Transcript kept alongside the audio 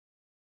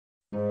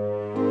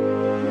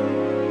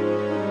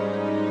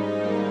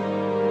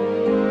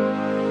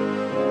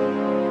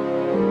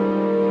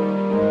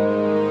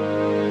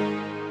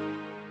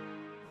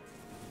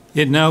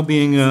It now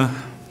being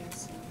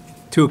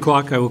 2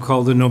 o'clock, I will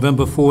call the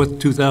November 4th,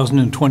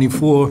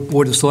 2024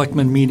 Board of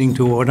Selectmen meeting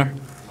to order.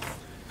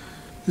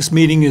 This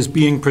meeting is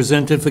being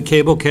presented for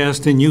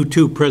cablecast and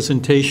YouTube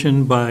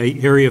presentation by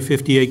Area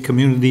 58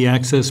 Community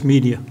Access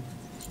Media.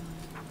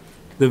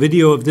 The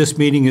video of this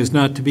meeting is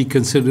not to be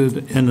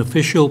considered an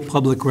official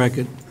public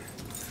record.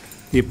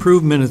 The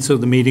approved minutes of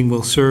the meeting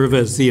will serve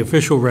as the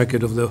official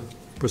record of the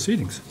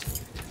proceedings.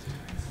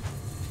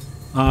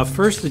 Our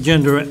first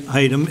agenda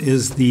item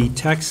is the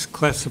tax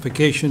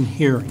classification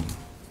hearing.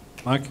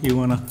 Mark, you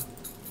want to?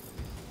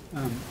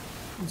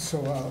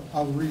 So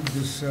I'll read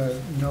this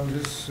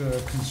notice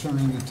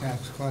concerning the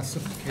tax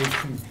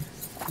classification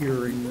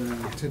hearing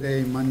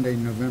today, Monday,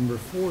 November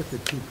 4th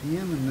at 2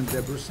 p.m. in the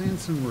Deborah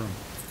Sanson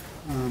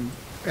Room.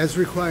 As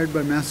required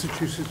by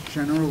Massachusetts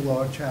General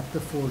Law,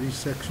 Chapter 40,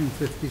 Section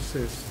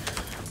 56,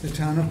 the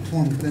Town of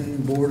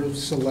Plympton Board of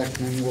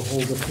Selectmen will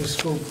hold a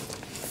fiscal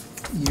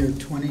year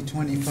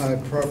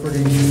 2025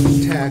 property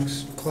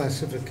tax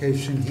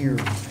classification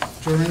hearing.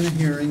 During the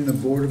hearing, the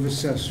Board of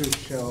Assessors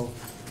shall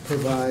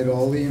provide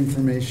all the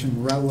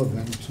information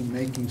relevant to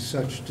making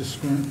such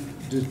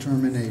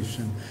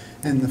determination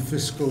and the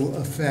fiscal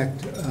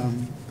effect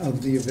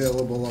of the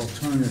available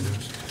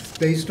alternatives.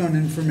 Based on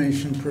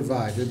information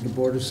provided, the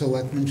Board of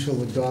Selectmen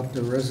shall adopt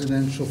a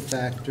residential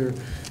factor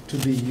to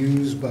be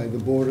used by the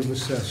Board of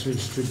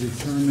Assessors to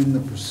determine the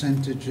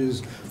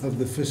percentages of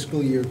the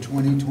fiscal year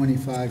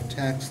 2025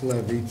 tax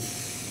levy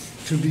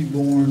to be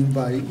borne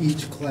by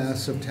each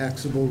class of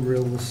taxable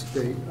real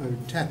estate,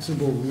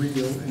 taxable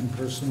real and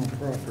personal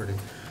property.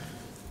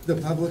 The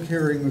public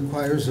hearing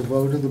requires a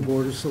vote of the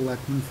Board of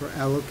Selectmen for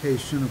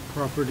allocation of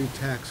property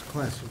tax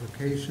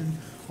classification.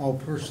 All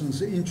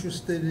persons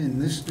interested in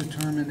this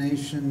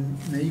determination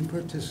may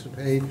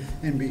participate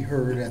and be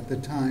heard at the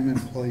time and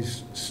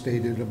place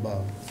stated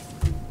above.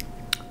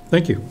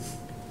 Thank you.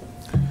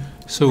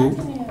 So,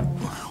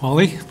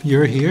 Holly,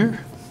 you're here.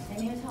 My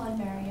name is Holly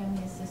Mary. I'm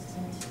the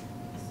Assistant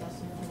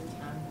Assessor for the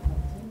Town of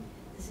Plympton.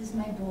 This is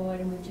my board,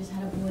 and we've just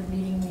had a board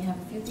meeting. We have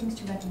a few things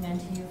to recommend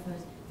to you for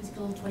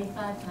fiscal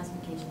 25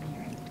 classification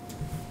hearing.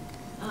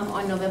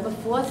 On November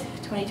 4th,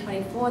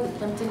 2024, the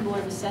Plympton Board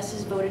of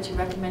Assessors voted to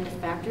recommend a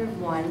factor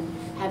of 1,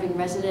 having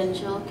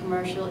residential,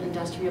 commercial,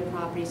 industrial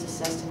properties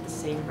assessed at the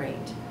same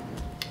rate.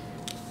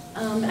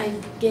 I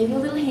gave you a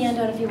little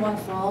handout if you want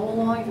to follow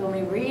along, if you want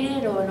me to read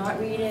it or not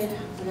read it,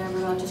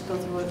 whatever, I'll just go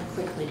through it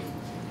quickly.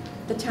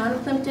 The Town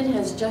of Plympton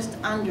has just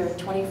under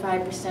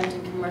 25%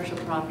 in commercial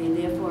property,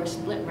 therefore a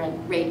split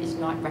rate is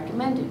not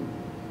recommended.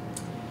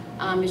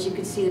 As you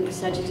can see, the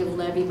percentage of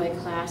levy by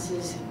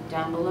classes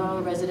down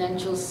below.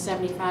 Residential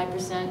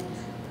 75%,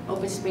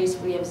 open space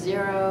we have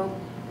 0,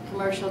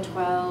 commercial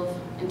 12,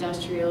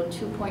 industrial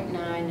 2.9,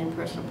 and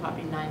personal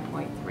property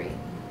 9.3.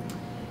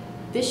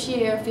 This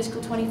year,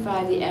 fiscal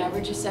 25, the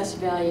average assessed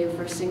value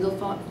for a single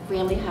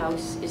family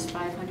house is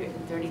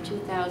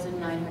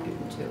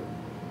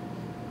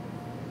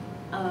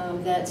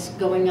 $532,902. That's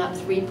going up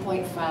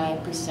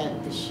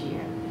 3.5% this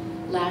year.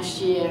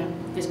 Last year,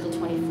 fiscal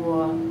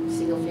 24,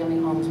 single-family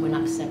homes went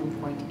up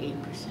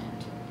 7.8%.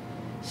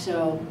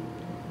 So,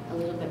 a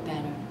little bit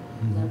better,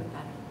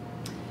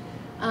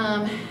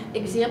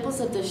 Examples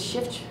of the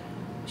shift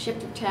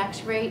of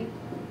tax rate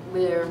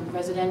where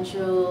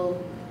residential,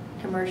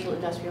 commercial,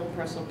 industrial, and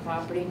personal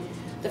property.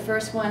 The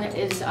first one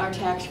is our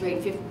tax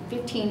rate,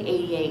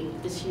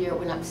 $15.88. This year it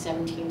went up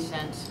 17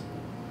 cents.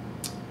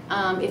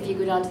 If you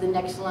go down to the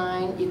next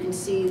line, you can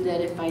see that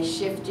if I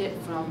shift it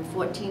from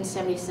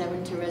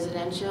 $14.77 to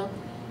residential,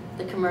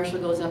 the commercial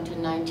goes up to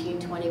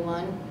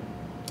 $19.21,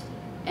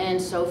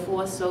 and so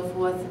forth,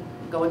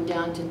 going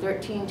down to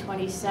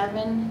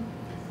 $13.27.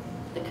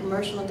 The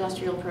commercial,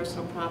 industrial,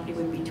 personal property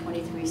would be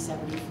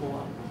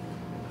 $23.74.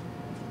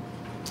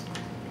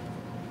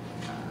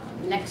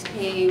 Next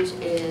page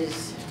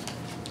is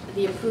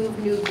the approved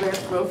new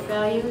growth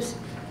values.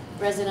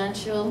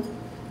 Residential,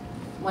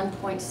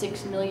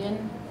 1.6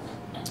 million.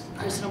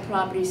 Personal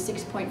property,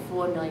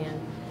 6.4 million.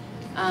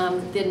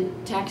 The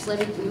tax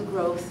levy new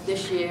growth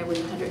this year was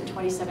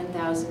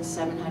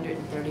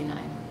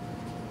 127,739.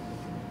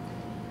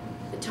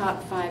 The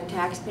top 5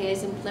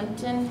 taxpayers in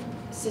Plympton: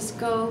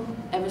 Cisco,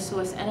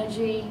 Eversource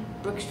Energy,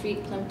 Brook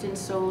Street Plympton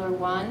Solar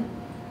 1,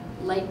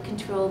 Light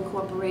Control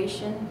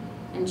Corporation,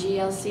 and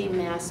GLC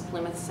Mass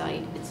Plymouth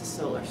site. It's a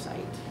solar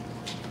site.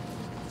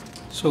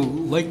 So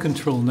light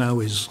control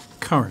now is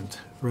current,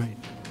 right?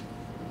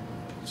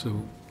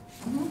 So,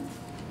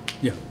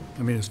 yeah,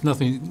 I mean, it's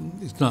nothing,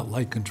 it's not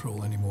light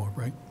control anymore,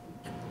 right?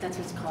 That's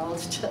what it's called,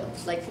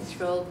 Light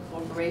Control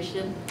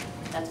Corporation.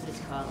 That's what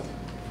it's called.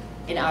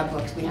 In our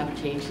books, we haven't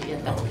changed it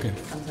yet. That's okay.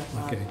 What comes up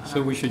okay, on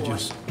so we should report.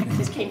 just...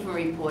 This came from a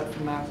report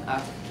from our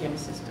camera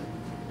system.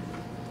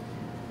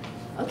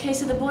 Okay,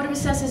 so the Board of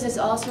Assessors has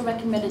also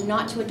recommended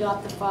not to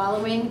adopt the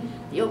following: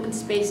 the open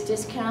space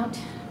discount.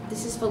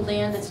 This is for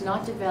land that's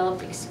not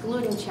developed,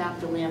 excluding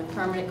chapter land,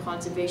 permanent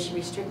conservation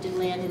restricted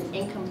land, and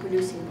income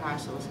producing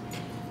parcels.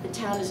 The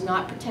town is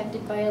not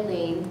protected by a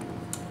lien,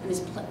 and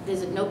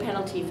there's no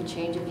penalty for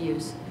change of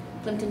use.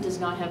 Plympton does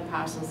not have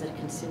parcels that are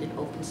considered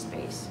open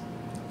space.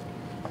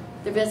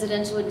 The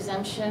residential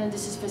exemption,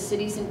 this is for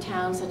cities and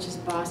towns such as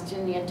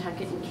Boston,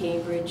 Nantucket, and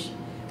Cambridge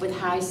with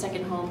high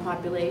second home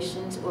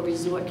populations or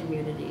resort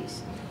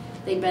communities.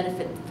 They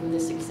benefit from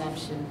this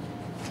exemption.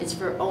 It's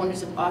for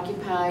owners of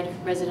occupied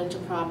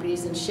residential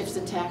properties and shifts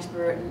the tax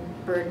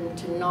burden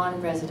to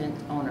non-resident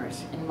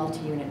owners and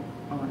multi-unit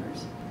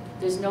owners.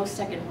 There's no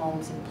second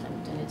homes in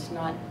Plympton. It's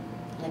not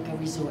like a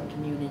resort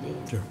community.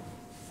 Sure.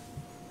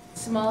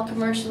 Small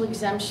commercial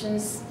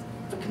exemptions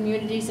for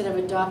communities that have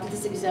adopted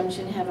this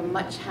exemption have a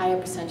much higher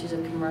percentage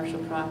of commercial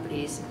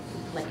properties.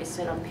 Like I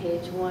said, on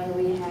page 1,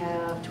 we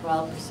have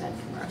 12%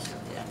 commercial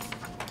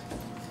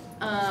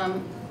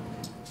there.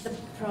 The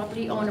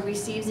property owner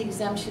receives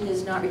exemption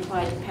is not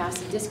required to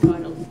pass a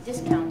discount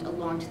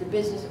along to the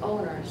business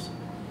owners.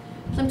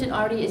 Plympton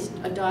already has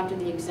adopted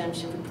the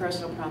exemption for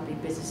personal property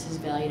businesses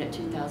valued at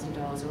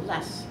 $2,000 or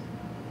less.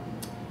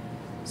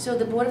 So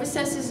the Board of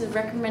Assessors is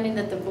recommending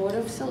that the Board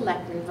of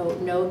Selectmen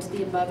vote no to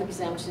the above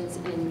exemptions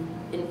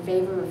in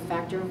favor of a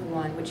factor of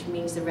 1, which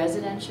means the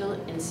residential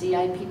and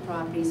CIP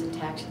properties are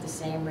taxed at the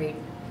same rate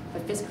for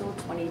fiscal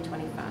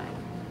 2025.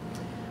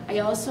 I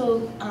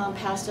also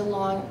passed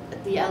along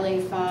the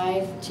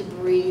LA5 to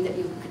Bree that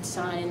you could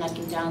sign and I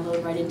can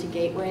download right into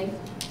Gateway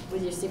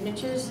with your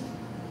signatures.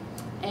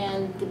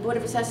 And the Board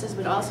of Assessors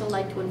would also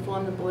like to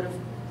inform the Board of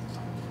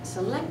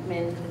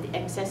Selectmen that the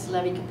excess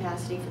levy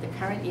capacity for the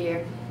current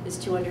year is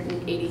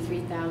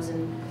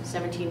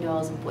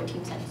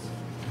 $283,017.14.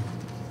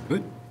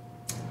 Good.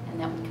 And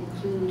that would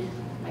conclude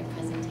my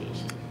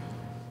presentation.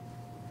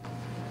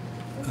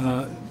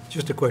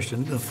 Just a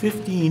question. The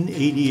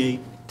 1588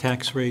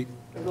 tax rate,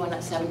 We're going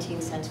up 17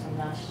 cents from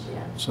last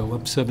year. so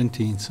up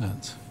 17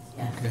 cents.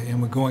 Yes. Okay,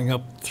 and we're going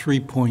up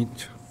 3.5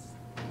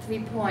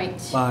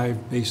 3.5%,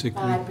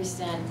 basically.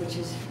 which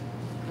is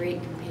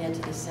great compared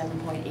to the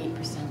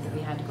 7.8% that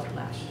we had to go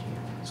last year.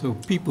 So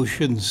people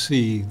shouldn't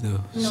see the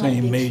Not a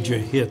same big major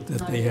change. hit that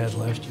Not a they big had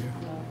change. last year.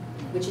 No,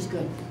 which is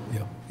good.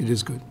 Yeah, it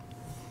is good.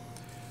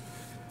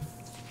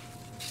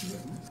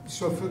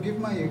 So forgive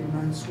my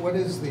ignorance, what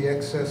is the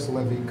excess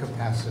levy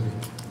capacity?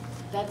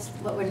 That's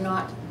what we're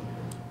not,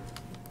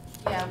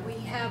 Yeah, we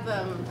have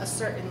a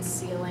certain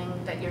ceiling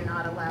that you're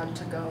not allowed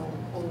to go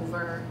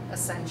over,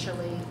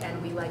 essentially,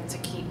 and we like to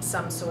keep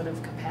some sort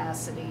of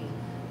capacity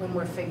when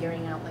we're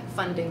figuring out, like,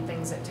 funding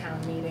things at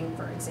town meeting,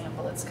 for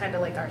example. It's kind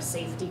of like our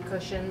safety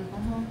cushion.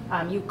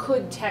 You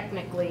could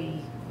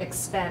technically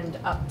expend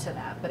up to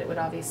that, but it would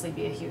obviously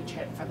be a huge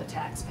hit for the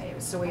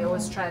taxpayers. So we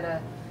always try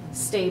to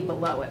stay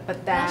below it,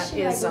 but that last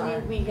year, is I our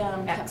believe we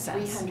kept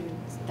excess.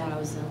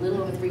 300,000, a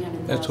little over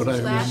 300,000. That's what I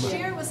remember. Last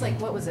year it was like,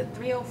 what was it,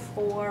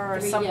 304 or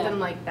Yeah. something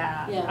like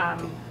that. Yeah.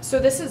 So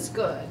this is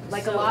good.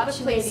 Like, a So lot of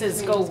 283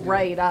 places go is good.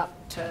 right up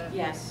to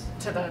Yes.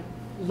 the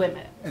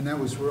limit. And that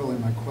was really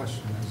my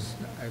question, is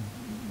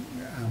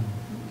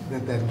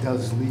that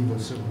does leave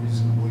us a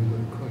reasonably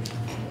good cushion.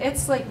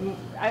 It's like,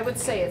 I would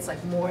say it's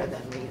like more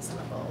than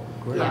reasonable.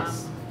 Great.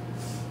 Yes.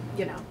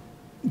 You know,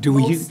 Do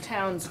we, most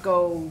towns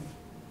go,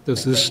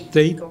 does the they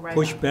state go right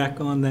push up. back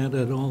on that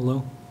at all,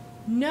 though?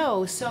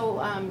 no, so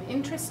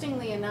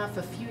interestingly enough,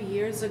 a few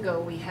years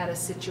ago, we had a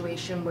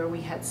situation where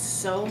we had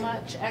so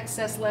much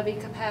excess levy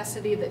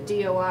capacity that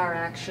DOR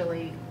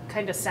actually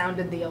kind of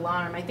sounded the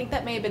alarm. I think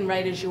that may have been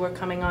right as you were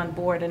coming on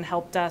board and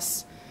helped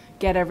us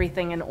get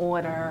everything in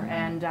order.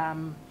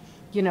 And,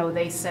 you know,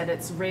 they said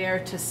it's rare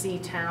to see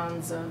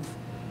towns of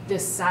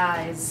this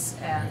size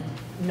and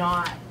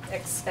not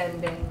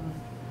expending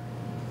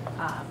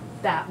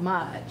that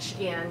much.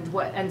 And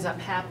what ends up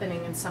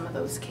happening in some of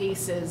those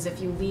cases,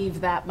 if you leave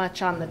that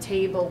much on the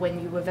table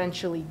when you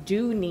eventually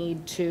do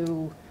need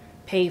to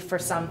pay for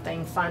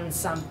something, fund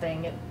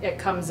something, it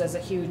comes as a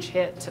huge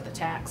hit to the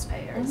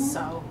taxpayers.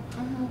 So,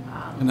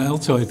 And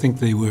also, I think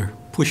they were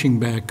pushing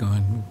back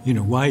on,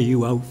 why are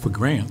you out for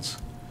grants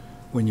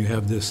when you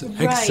have this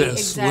excess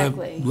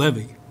exactly.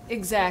 levy?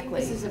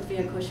 exactly. This is a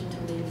fair cushion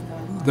to leave,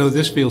 though. Though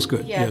this feels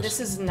good, Yeah, yes. this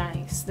is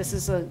nice. This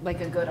is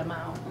like a good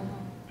amount.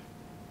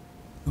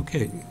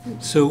 Okay,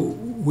 so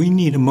we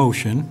need a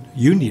motion.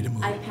 You need a I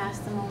motion.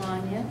 passed them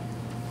along, yeah?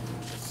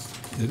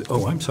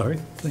 Oh, I'm sorry.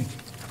 Thank you.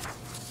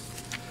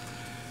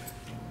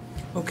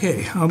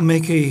 Okay, I'll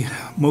make a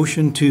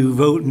motion to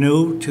vote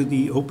no to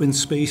the open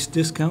space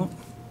discount.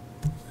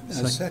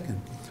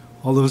 Second.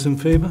 All those in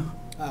favor?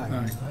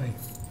 Aye.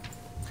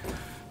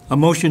 A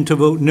motion to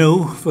vote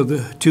no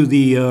to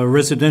the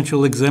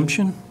residential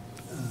exemption.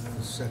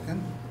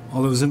 Second.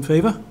 All those in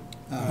favor?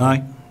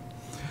 Aye.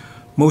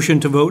 Motion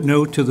to vote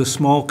no to the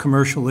small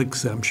commercial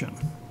exemption.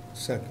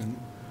 Second.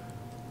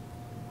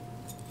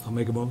 I'll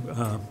make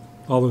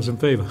all those in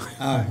favor?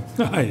 Aye.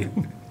 Aye.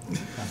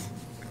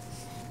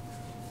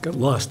 Got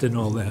lost in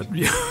all that.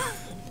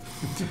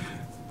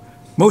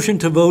 Motion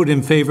to vote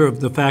in favor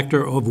of the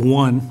factor of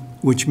 1,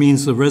 which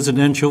means the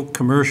residential,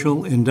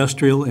 commercial,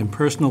 industrial, and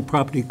personal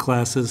property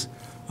classes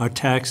are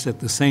taxed at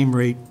the same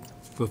rate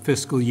for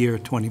fiscal year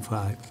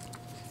 '25.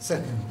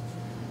 Second.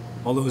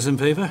 All those in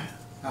favor?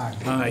 Aye.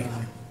 Aye.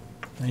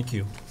 Thank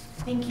you.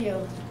 Thank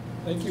you.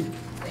 Thank you.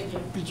 Thank you.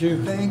 Did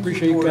you? Thank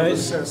Appreciate you, you Board of guys.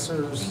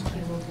 Assessors. Thank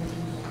you.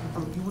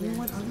 You know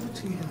what, I'll give it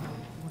to you. You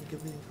want to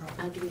give me a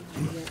copy? I'll give it to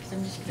you, because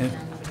I'm just going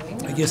down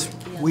the I guess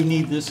we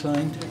need this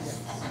signed.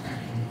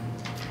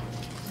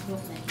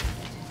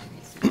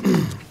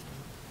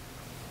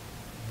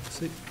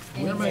 See,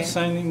 where am I Anywhere.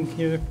 signing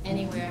here?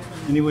 Anywhere.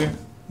 Anywhere?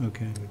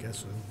 Okay. I guess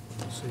so.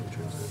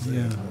 Signatures.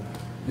 Yeah.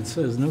 It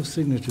says no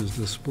signatures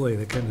displayed.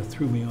 That kind of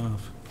threw me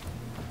off.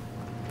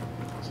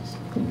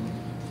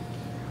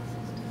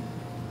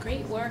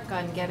 Great work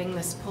on getting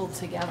this pulled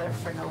together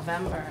for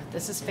November.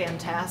 This is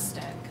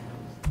fantastic.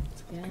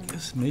 Yeah. I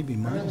guess maybe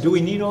mine. Do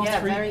we need all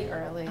Yeah, three? very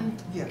early.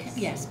 Yes.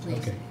 Yes, please.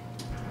 Okay.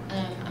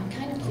 I'm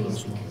kind of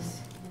pleased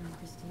because,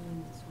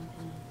 Christine, this one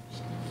thing, she's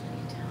got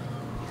plenty of time.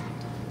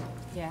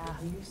 Yeah.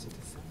 We used to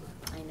December.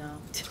 I know.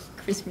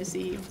 Christmas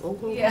Eve. Oh,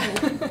 oh, Yeah.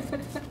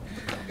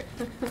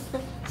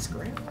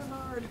 Scrambling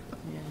hard.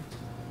 Yeah.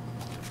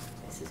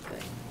 This is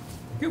good.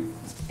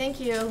 Thank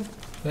you.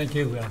 Thank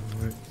you.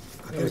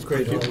 That was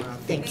great.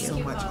 Thank you so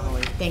much,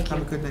 Holly. Thank Have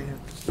you. a good night.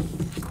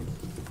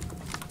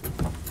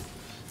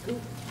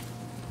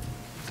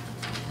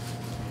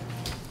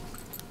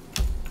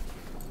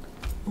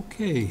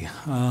 Okay,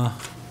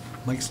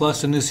 Mike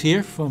Slauson is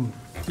here from,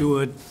 do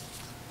an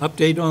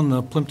update on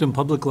the Plympton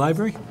Public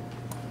Library.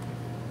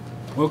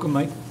 Welcome,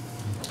 Mike.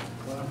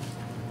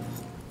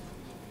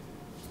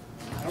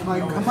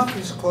 Mike, come up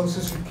as close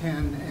as you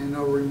can, and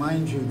I'll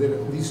remind you that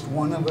at least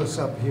one of us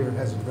up here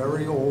has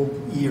very old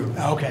ears.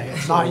 Okay,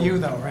 it's not you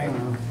though, right?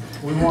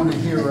 We want to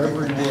hear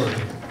every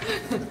word.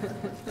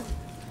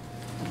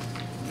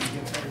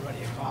 Give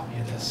everybody a copy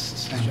of this,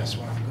 this is just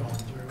what I'm going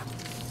through.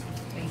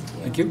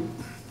 Thank you.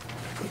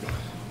 There we go.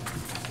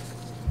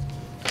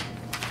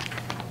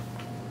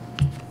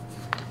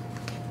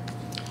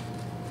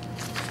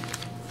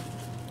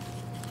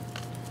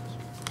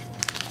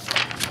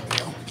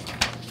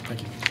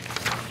 Thank you.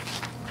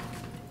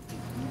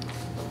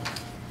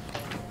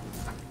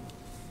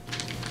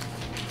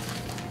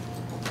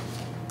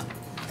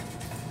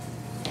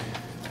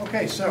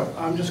 Okay, so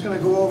I'm just going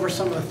to go over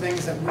some of the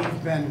things that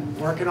we've been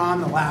working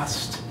on the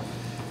last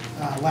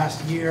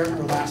year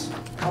or last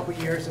couple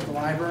years at the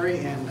library,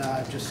 and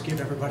just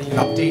give everybody an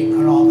update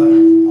on all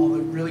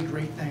the really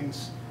great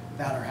things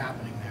that are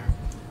happening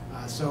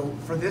there. So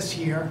for this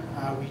year,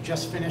 we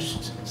just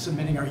finished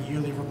submitting our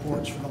yearly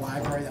reports for the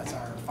library. That's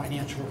our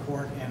financial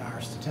report and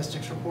our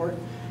statistics report.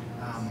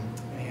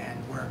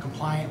 And we're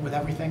compliant with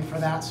everything for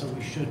that, so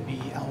we should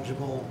be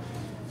eligible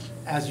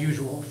as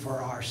usual for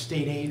our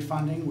state aid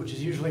funding, which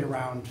is usually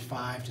around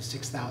 $5,000 to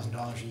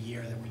 $6,000 a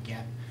year that we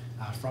get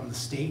from the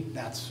state.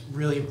 That's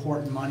really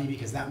important money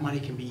because that money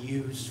can be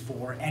used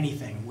for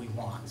anything we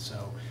want.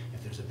 So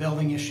if there's a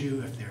building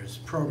issue, if there's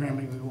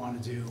programming we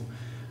want to do,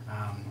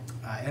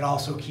 it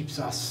also keeps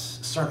us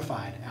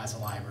certified as a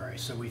library.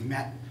 So we've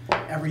met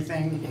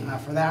everything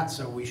for that,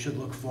 so we should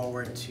look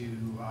forward to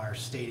our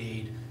state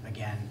aid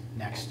again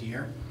next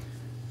year.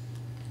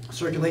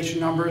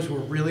 Circulation numbers were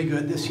really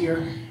good this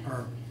year,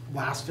 or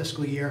last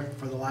fiscal year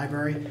for the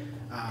library.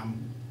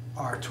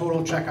 Our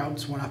total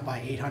checkouts went up by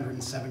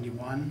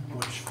 871,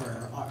 which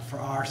for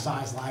our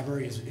size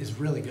library is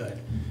really good.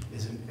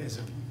 Is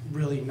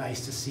really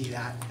nice to see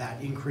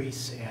that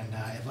increase, and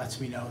it lets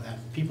me know that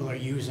people are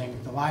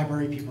using the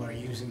library, people are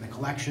using the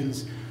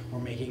collections. We're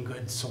making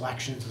good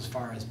selections as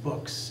far as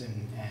books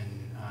and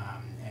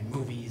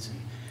movies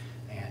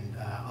and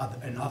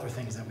other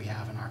things that we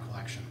have in our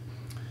collection.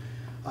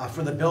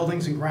 For the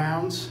buildings and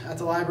grounds at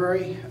the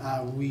library,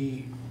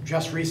 we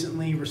just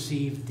recently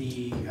received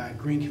the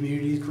Green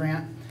Communities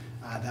Grant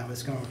that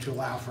was going to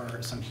allow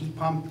for some heat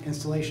pump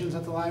installations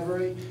at the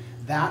library.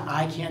 That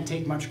I can't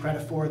take much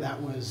credit for.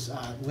 That was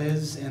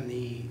Liz and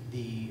the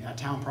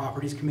Town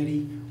Properties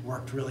Committee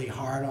worked really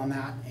hard on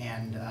that,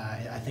 and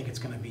I think it's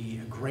going to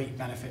be a great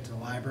benefit to the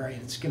library.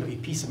 It's going to be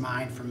peace of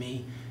mind for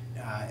me.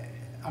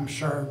 I'm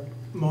sure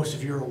most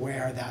of you are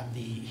aware that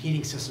the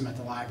heating system at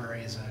the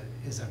library is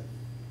a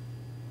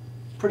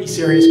pretty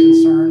serious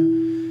concern.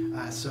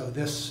 So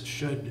this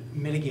should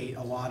mitigate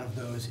a lot of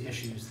those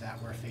issues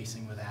that we're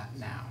facing with that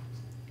now.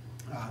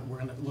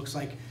 Looks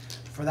like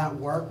for that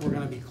work, we're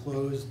gonna be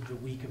closed the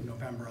week of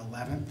November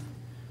 11th.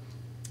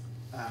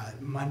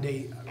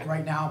 Monday,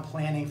 right now,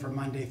 planning for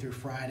Monday through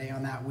Friday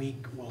on that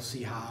week. We'll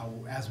see how,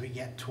 as we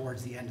get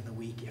towards the end of the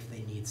week, if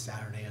they need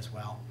Saturday as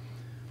well.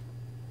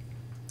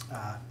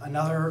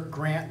 Another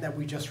grant that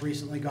we just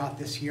recently got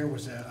this year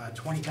was a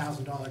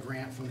 $20,000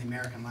 grant from the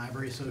American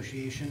Library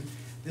Association.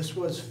 This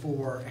was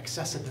for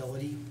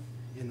accessibility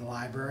in the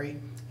library,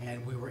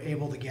 and we were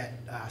able to get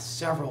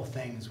several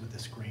things with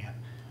this grant.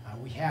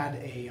 We had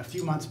a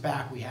few months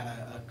back, we had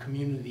a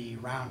community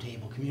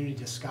roundtable, community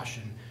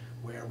discussion,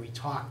 where we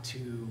talked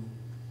to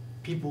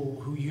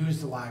people who use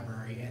the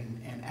library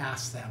and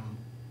asked them,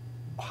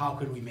 how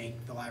could we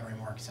make the library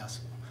more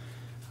accessible?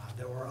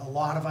 There were a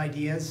lot of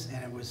ideas,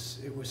 and it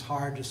was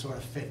hard to sort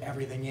of fit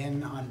everything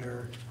in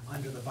under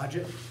the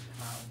budget.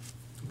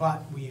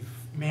 But we've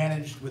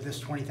managed with this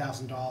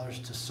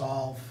 $20,000 to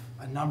solve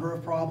a number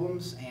of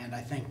problems, and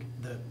I think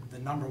the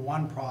number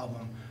one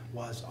problem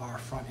was our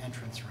front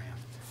entrance ramp.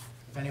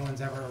 If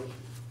anyone's ever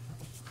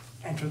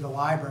entered the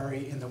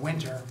library in the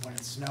winter when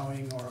it's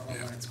snowing or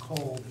when it's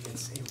cold,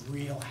 it's a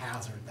real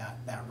hazard,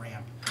 that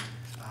ramp.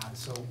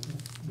 So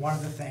one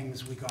of the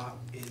things we got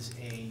is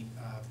a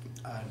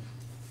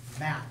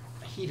mat,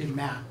 a heated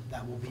mat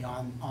that will be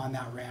on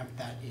that ramp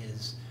that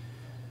is,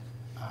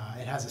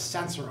 it has a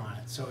sensor on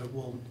it, so it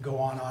will go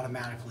on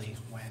automatically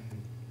when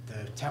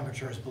the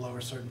temperature is below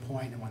a certain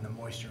point and when the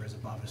moisture is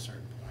above a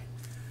certain point.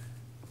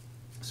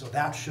 So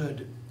that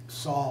should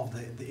solve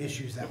the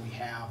issues that we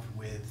have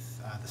with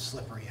the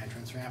slippery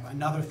entrance ramp.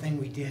 Another thing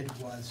we did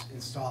was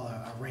install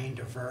a rain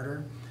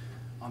diverter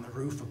on the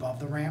roof above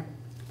the ramp.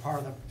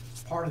 Part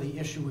of the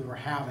issue we were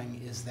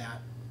having is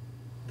that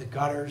the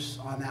gutters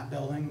on that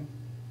building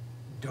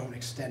don't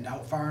extend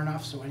out far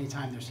enough, so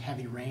anytime there's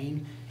heavy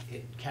rain,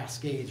 it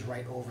cascades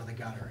right over the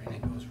gutter and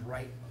it goes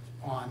right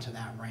onto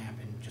that ramp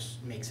and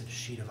just makes it a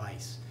sheet of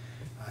ice.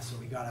 So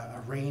we got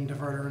a rain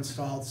diverter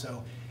installed,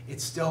 so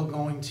it's still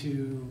going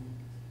to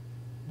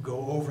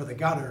go over the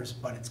gutters,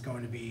 but it's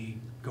going to be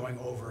going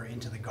over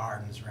into the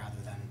gardens rather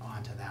than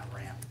onto that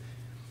ramp.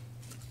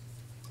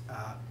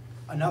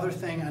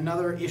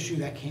 Another issue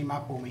that came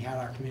up when we had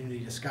our community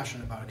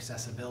discussion about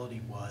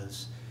accessibility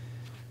was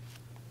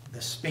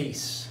the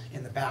space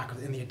in the back,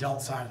 in the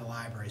adult side of the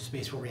library,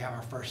 space where we have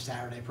our first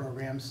Saturday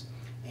programs.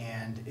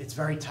 And it's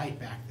very tight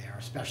back there,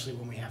 especially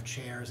when we have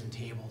chairs and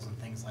tables and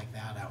things like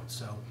that out.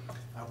 So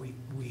we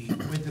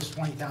with this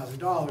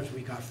 $20,000,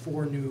 we got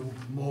 4 new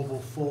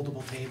mobile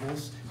foldable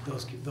tables.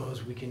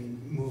 Those we can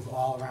move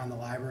all around the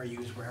library,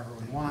 use wherever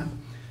we want.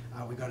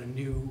 We got a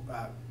new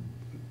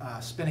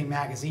spinning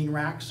magazine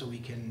rack, so we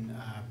can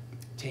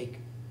take,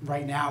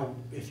 right now,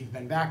 if you've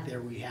been back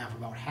there, we have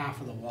about half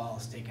of the wall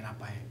is taken up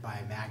by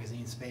a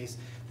magazine space.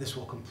 This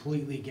will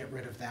completely get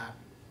rid of that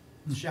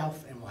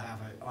shelf, and we'll have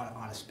it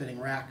on a spinning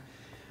rack.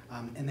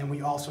 And then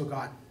we also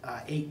got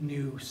 8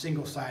 new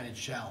single-sided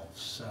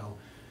shelves. So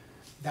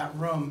that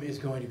room is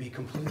going to be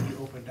completely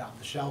opened up.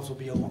 The shelves will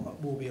be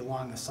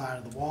along the side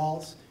of the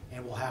walls,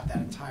 and we'll have that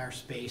entire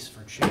space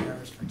for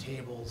chairs, for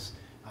tables.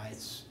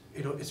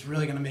 It's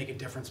really going to make a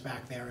difference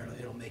back there.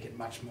 It'll make it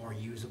much more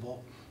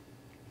usable.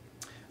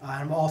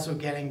 I'm also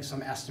getting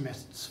some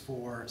estimates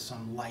for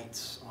some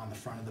lights on the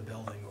front of the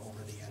building over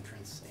the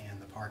entrance and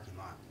the parking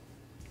lot.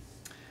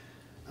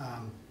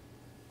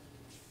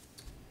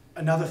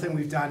 Another thing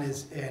we've done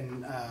is,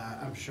 and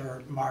I'm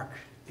sure Mark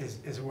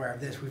is aware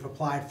of this, we've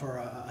applied for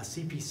a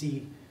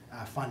CPC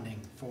funding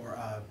for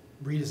a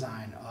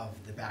redesign of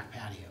the back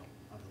patio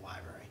of the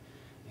library.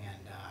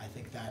 And I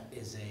think that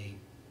is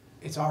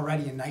it's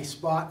already a nice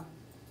spot,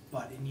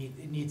 but it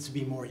needs to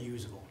be more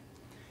usable.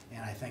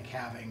 And I think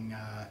having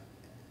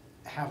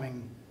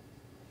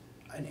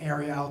an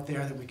area out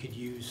there that we could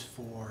use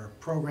for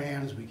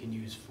programs, we can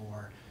use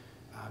for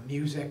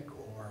music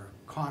or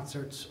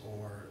concerts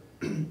or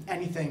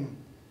anything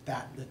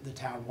that the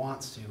town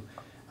wants to,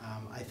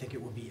 I think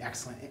it would be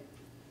excellent.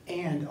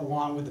 And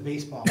along with the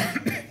baseball, I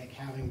think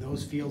having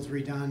those fields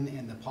redone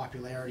and the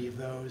popularity of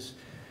those,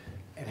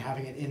 and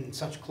having it in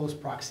such close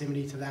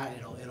proximity to that,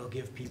 it'll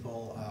give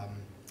people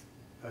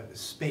a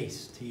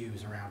space to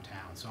use around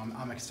town. So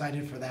I'm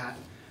excited for that,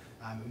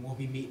 and we'll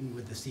be meeting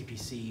with the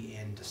CPC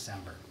in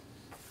December.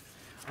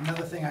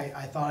 Another thing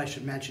I thought I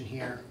should mention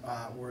here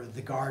were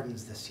the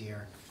gardens this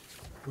year.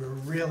 We're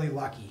really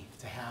lucky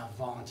to have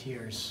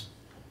volunteers.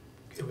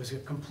 It was a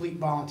complete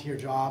volunteer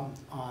job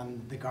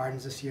on the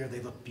gardens this year. They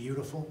look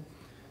beautiful.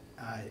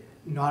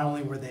 Not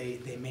only were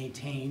they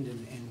maintained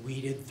and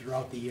weeded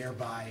throughout the year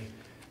by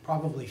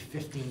probably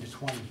 15 to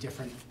 20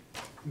 different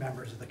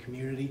members of the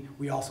community,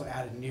 we also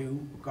added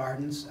new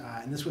gardens.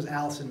 And this was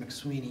Allison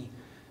McSweeney,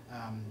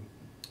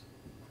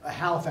 a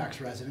Halifax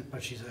resident,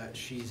 but she's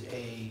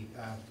a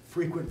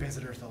frequent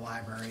visitor to the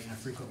library and a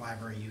frequent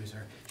library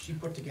user. She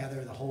put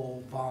together the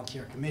whole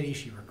volunteer committee.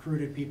 She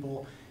recruited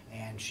people,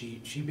 and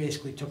she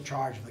basically took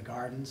charge of the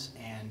gardens,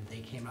 and they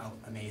came out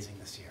amazing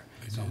this year.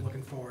 So I'm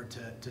looking forward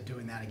to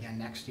doing that again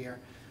next year.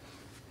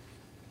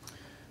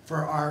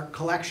 For our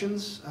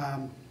collections,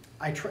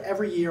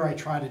 every year I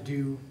try to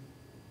do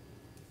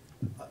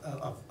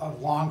a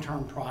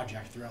long-term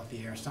project throughout the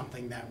year,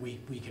 something that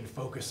we can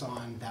focus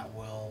on that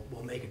will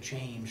make a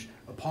change,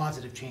 a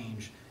positive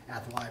change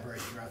at the library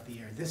throughout the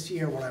year. This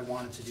year, what I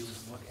wanted to do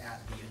was look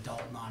at the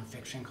adult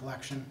nonfiction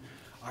collection.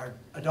 Our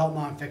adult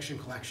nonfiction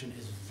collection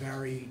is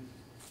very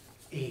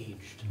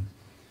aged.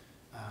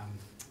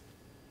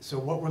 So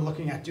what we're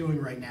looking at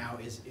doing right now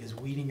is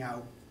weeding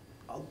out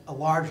a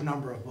large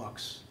number of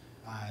books.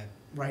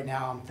 Right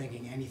now, I'm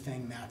thinking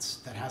anything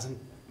that hasn't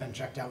been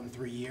checked out in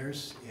 3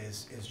 years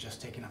is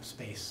just taking up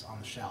space on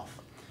the shelf.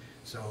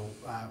 So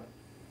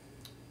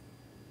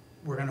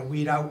we're going to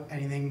weed out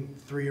anything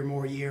 3 or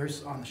more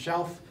years on the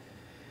shelf,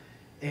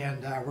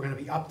 and we're going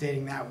to be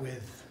updating that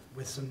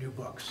with some new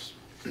books.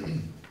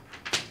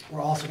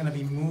 We're also going to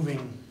be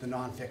moving the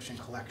nonfiction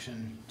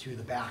collection to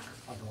the back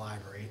of the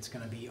library. It's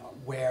going to be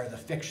where the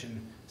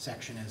fiction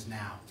section is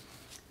now.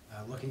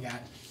 Looking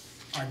at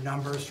our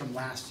numbers from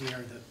last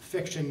year, the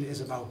fiction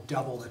is about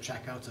double the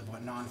checkouts of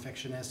what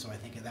nonfiction is, so I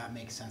think that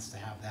makes sense to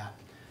have that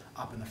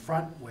up in the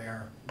front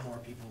where more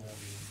people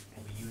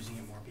will be using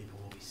it, more people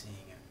will be seeing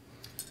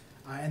it.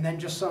 And then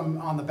just some,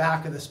 on the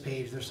back of this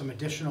page, there's some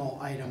additional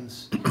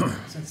items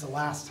since the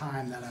last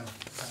time that I've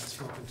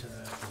spoken to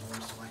the Board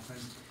of Selectmen.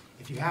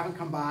 If you haven't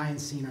come by and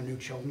seen our new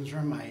children's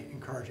room, I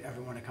encourage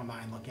everyone to come by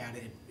and look at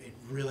it. It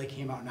really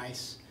came out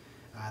nice.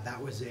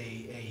 That was a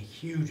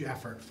huge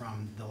effort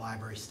from the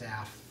library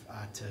staff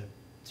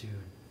to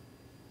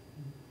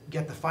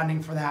get the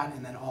funding for that,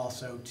 and then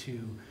also to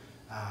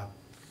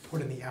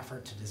put in the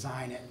effort to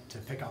design it, to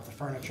pick out the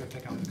furniture,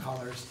 pick out the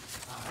colors.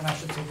 And I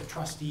should say the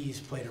trustees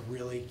played a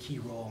really key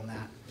role in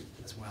that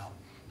as well.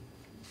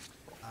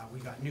 We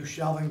got new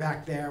shelving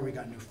back there, we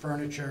got new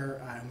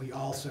furniture, and we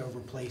also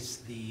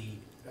replaced the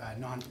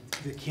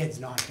kids'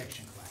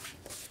 nonfiction collection.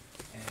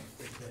 And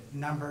the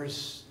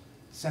numbers,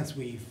 since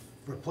we've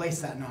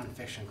replaced that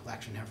nonfiction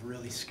collection, have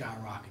really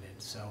skyrocketed.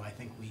 So I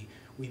think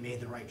we made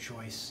the right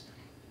choice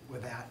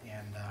with that,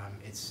 and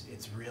it's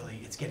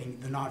getting,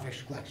 the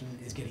nonfiction collection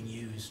is getting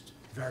used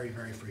very,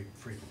 very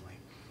frequently.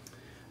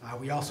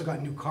 We also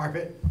got new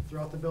carpet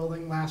throughout the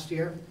building last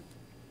year.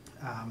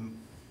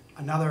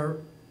 Another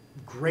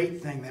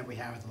great thing that we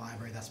have at the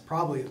library, that's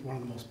probably one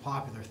of the most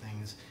popular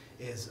things,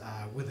 is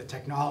with the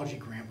technology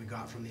grant we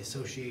got from the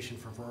Association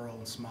for Rural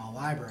and Small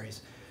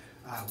Libraries.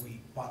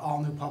 We bought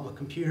all new public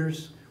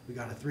computers. We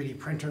got a 3D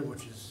printer,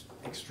 which is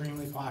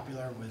extremely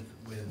popular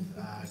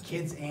with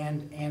kids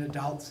and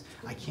adults.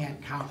 I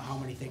can't count how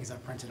many things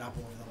I've printed up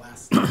over the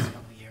last couple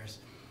of years.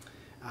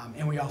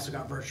 And we also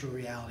got virtual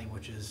reality,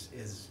 which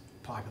is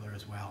popular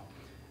as well.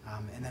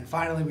 And then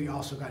finally, we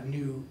also got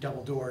new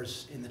double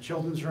doors in the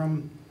children's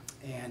room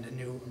and a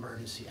new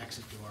emergency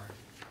exit door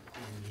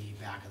in the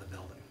back of the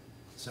building.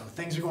 So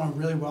things are going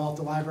really well at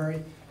the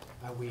library.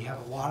 We have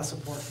a lot of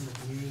support from the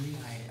community,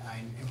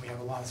 and we have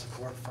a lot of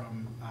support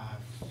from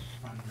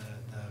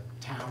the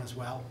town as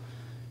well.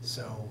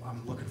 So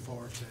I'm looking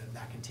forward to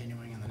that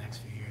continuing in the next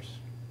few years.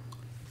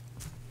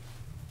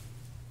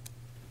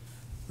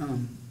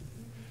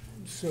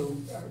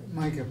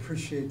 Mike, I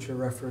appreciate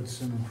your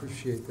efforts and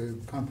appreciate the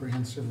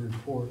comprehensive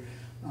report.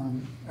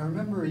 I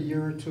remember a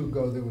year or two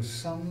ago there was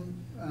some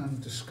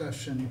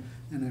discussion,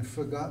 and I've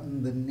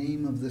forgotten the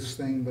name of this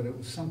thing, but it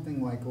was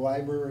something like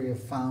Library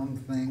of Found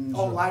Things.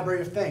 Oh,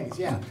 Library of Things,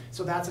 yeah.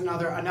 So that's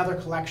another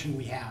collection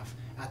we have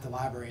at the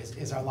library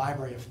is our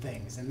Library of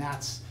Things, and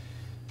that's,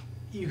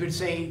 you could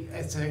say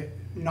it's a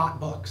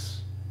not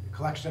books, a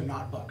collection of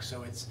not books.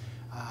 So it's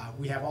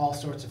we have all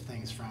sorts of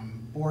things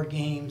from board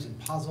games and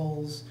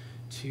puzzles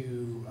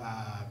to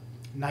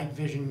night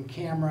vision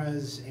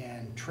cameras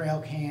and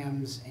trail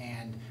cams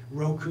and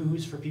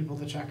Rokus for people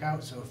to check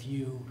out. So if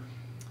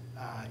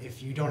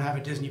you don't have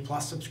a Disney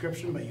Plus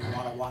subscription, but you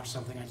want to watch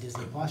something on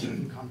Disney Plus, you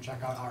can come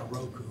check out our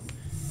Roku and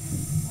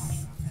watch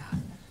it on that.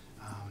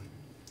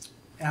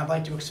 And I'd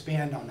like to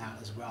expand on that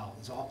as well.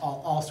 There's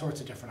all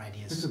sorts of different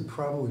ideas. This would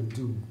probably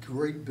do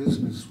great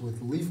business with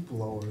leaf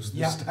blowers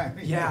this time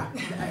of year. Yeah,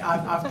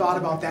 I've thought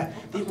about that.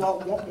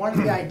 One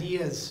of the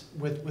ideas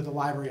with the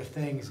Library of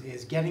Things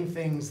is getting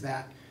things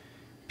that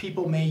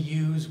people may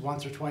use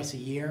once or twice a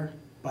year,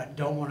 but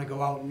don't want to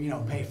go out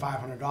and pay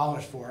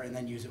 $500 for it and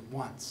then use it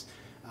once.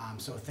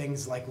 So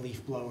things like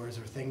leaf blowers,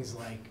 or things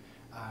like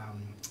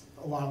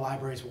a lot of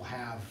libraries will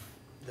have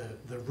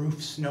the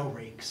roof snow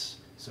rakes.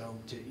 So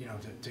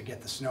to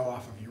get the snow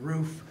off of your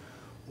roof,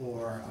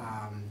 or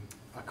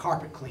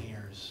carpet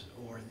cleaners,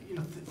 or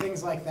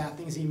things like that,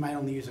 things that you might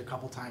only use a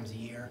couple times a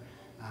year.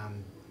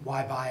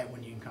 Why buy it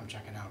when you can come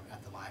check it out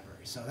at the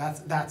library? So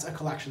that's a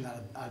collection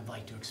that I'd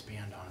like to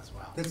expand on as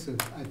well. I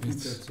think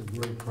that's a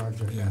great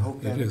project. Yeah, I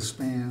hope that it is.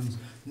 expands.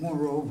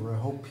 Moreover, I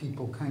hope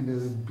people kind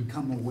of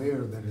become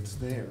aware that it's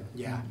there.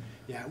 Yeah,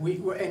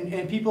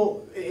 and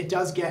people, it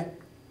does get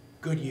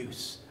good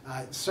use.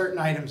 Certain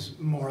items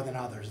more than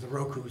others. The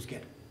Rokus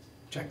get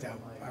checked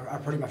out, are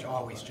pretty much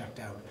always checked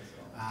out.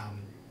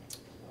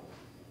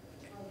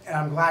 And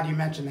I'm glad you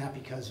mentioned that,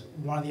 because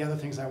one of the other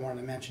things I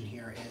wanted to mention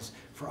here is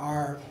for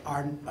our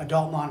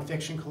adult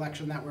nonfiction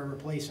collection that we're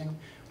replacing,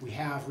 we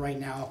have right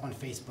now up on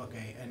Facebook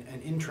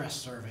an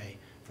interest survey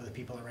for the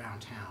people around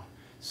town.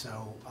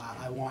 So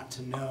I want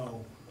to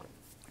know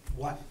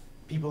what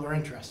people are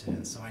interested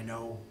in, so I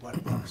know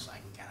what books I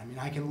can get. I mean,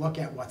 I can look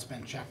at what's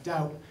been checked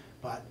out,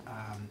 but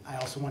I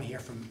also want to hear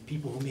from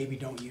people who maybe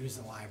don't use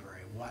the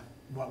library.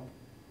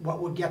 What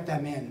would get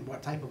them in?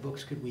 What type of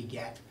books could we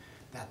get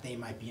that they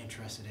might be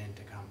interested in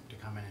to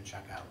come in and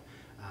check out?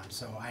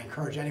 So I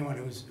encourage anyone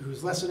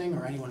who's listening,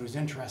 or anyone who's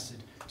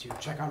interested, to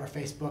check out our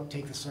Facebook,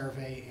 take the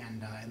survey,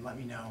 and let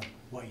me know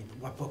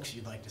what books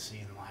you'd like to see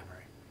in the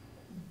library.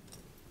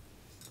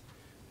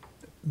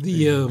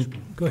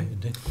 Go ahead,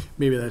 Dave.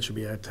 Maybe that should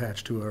be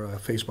attached to our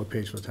Facebook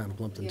page for the town of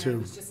Plympton, too.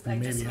 I just made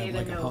Maybe have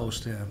like a note.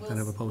 post, yeah, then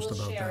have a post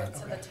about We'll share that. it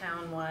to the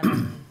town one,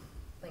 and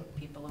link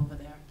people over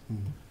there.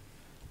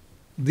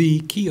 The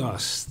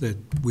kiosks that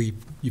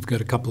you've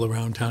got a couple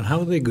around town, how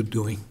are they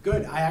doing?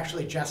 Good, I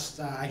actually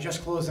I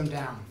just closed them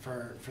down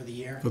for the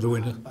year. For the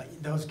winter?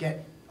 But those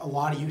get a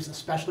lot of use,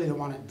 especially the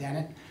one at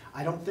Dennett.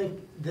 I don't think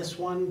this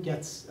one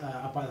gets,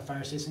 up by the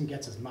fire station,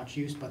 gets as much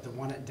use, but the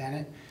one at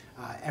Dennett,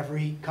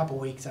 every couple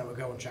weeks I would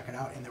go and check it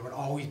out, and there would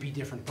always be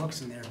different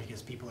books in there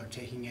because people are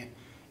taking it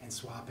and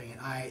swapping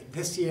it.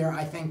 This year,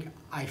 I think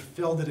I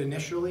filled it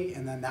initially,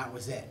 and then that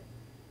was it.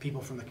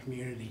 People from the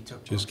community took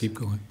books. Just keep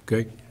going,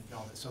 okay? And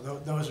filled it. So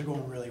those are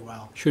going really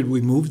well. Should we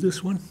move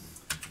this one?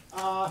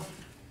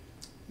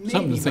 Maybe,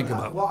 Something to think but,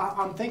 about. Well,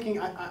 I'm thinking,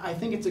 I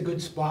think it's a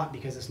good spot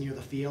because it's near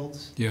the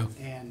fields. Yeah.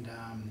 And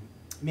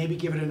maybe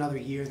give it another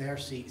year there,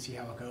 see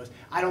how it goes.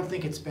 I don't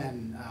think it's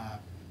been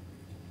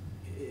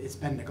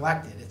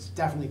neglected. It's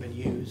definitely been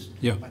used.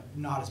 Yeah. But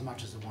not as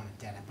much as the one at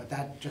Dennett. But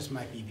that just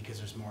might be because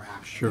there's more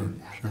action Sure,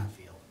 at sure. that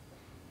field.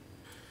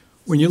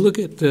 When you look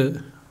at,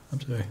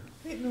 I'm sorry,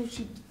 Wait, no,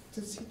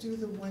 does he do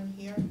the one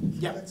here?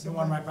 Yep, That's the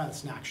one right by the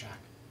snack shack.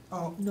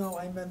 Oh, no,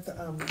 I meant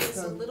the, It's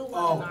a little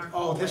one in our.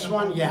 Oh, this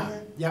one? Yeah,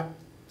 yep.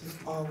 There's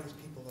always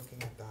people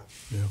looking at that,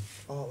 yeah.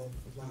 all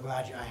of I'm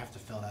glad I have to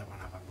fill that one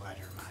up. I'm glad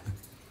you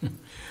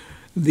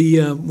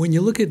reminded me. When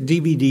you look at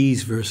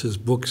DVDs versus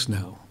books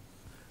now,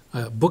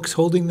 books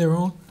holding their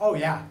own? Oh,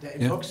 yeah.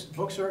 Yeah.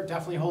 Books are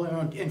definitely holding their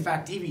own. In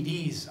fact,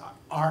 DVDs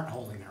aren't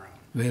holding their own.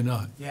 They're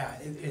not. Yeah,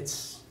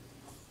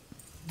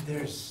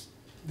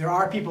 there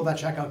are people that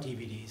check out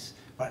DVDs,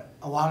 but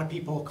a lot of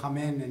people come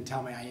in and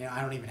tell me,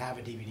 I don't even have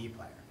a DVD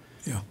player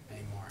Yeah.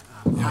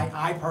 anymore. Yeah.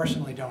 I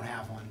personally don't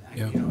have one.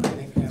 Yeah. I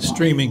think a lot of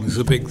Streaming people- is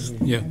a big,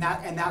 yeah.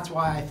 And that's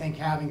why I think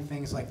having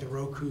things like the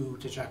Roku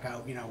to check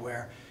out,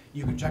 where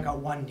you could check out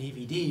one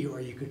DVD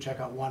or you could check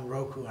out one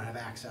Roku and have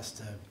access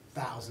to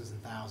thousands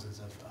and thousands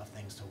of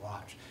things to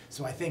watch.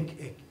 So I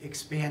think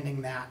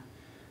expanding that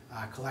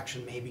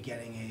collection, maybe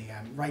getting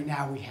right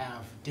now we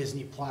have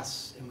Disney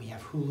Plus and we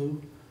have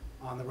Hulu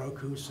on the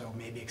Roku, so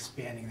maybe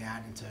expanding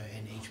that into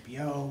an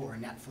HBO or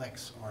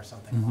Netflix or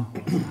something along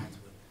those lines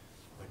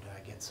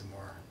would get some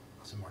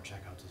more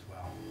checkouts as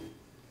well.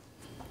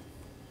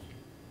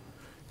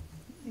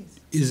 Nice.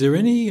 Is there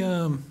any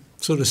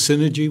sort of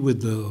synergy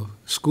with the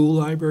school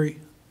library?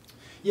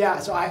 Yeah,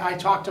 so I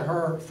talk to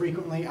her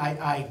frequently.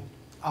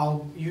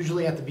 I'll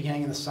usually at the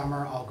beginning of the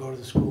summer, I'll go to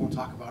the school and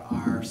talk about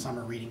our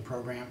summer reading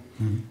program.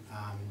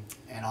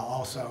 And I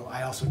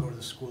also go to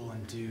the school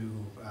and do,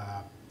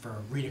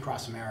 for Read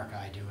Across America,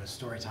 I do a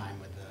story time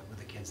with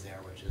the kids there,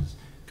 which is,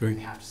 Great.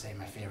 I have to say,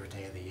 my favorite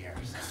day of the year.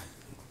 So.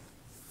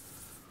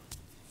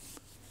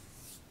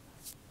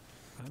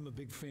 I'm a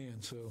big fan,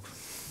 so,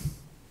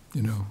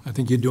 I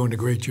think you're doing a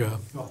great job.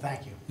 Well,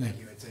 thank you, thank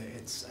you.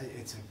 It's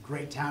a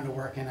great town to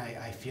work in.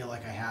 I feel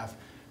like I have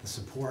the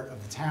support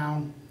of the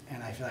town,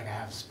 and I feel like I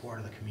have the support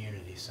of the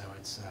community, so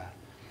it's,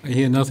 I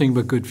hear nothing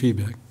but good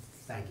feedback.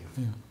 thank you.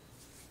 Yeah.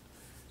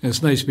 And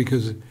it's nice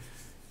because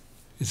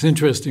it's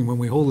interesting when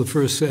we hold the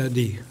first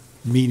Saturday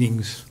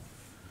meetings,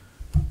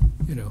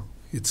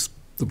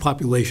 the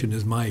population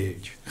is my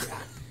age. Yeah.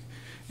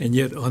 And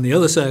yet, on the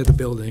other side of the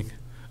building,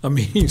 a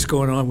meeting's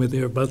going on where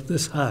they're about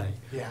this high.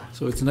 Yeah.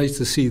 So it's nice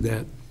to see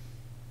that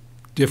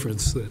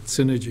difference, that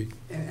synergy.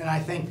 And I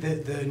think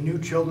that the new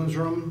children's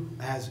room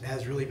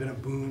has really been a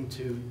boon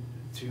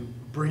to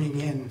bringing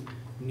in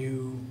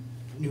new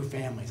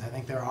families. I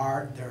think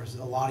there's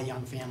a lot of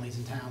young families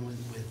in town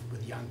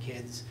with young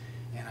kids,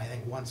 and I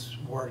think once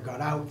word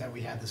got out that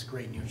we had this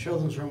great new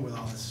children's room with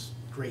all this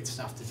great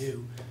stuff to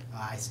do,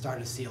 I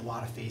started to see a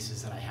lot of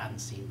faces that I hadn't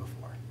seen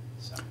before.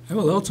 So I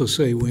will also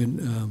say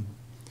when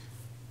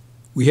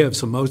we have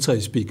some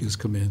outside speakers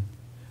come in,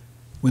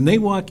 when they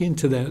walk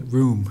into that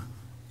room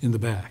in the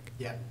back,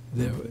 yeah,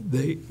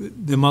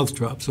 their mouth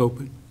drops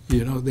open.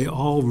 They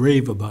all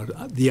rave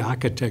about the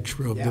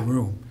architecture of the Yeah.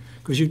 room,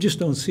 because you just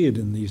don't see it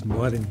in these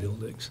modern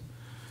buildings.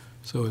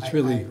 So it's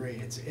really. I agree.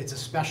 It's a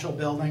special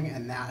building,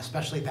 and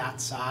especially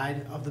that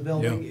side of the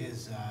building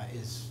is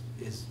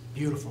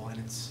beautiful, and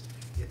it's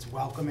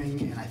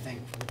welcoming. And I think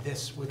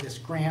with this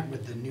grant,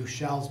 with the new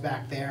shelves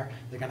back there,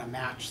 they're going to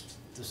match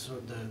the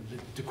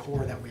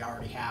decor that we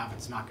already have.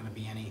 It's not going to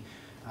be any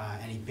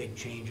big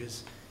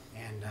changes,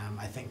 and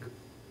I think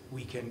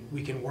we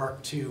can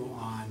work too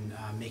on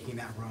making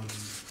that room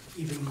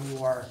even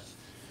more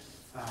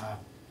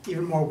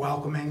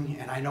welcoming.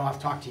 And I know I've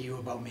talked to you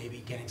about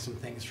maybe getting some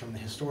things from the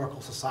Historical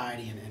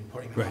Society and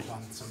putting them Right. up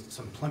on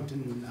some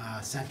Plympton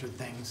centered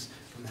things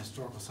from the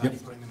Historical Society,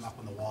 putting them up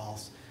on the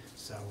walls.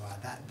 So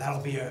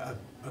that'll be a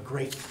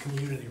great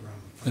community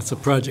room. That's a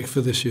project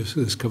for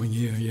this coming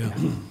year, yeah.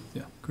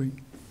 Yeah, great.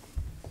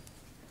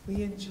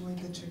 We enjoyed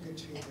the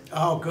trick-or-treating.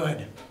 Oh,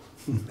 good.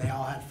 They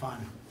all had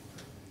fun.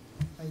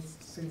 It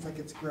seems like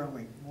it's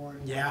growing, more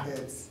and Yeah. more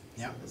kids.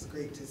 Yeah. So it's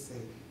great to see.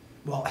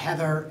 Well,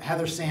 Heather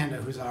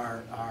Sanda, who's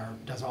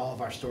does all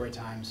of our story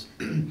times,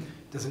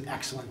 does an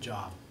excellent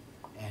job,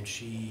 and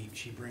she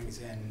brings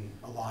in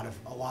a lot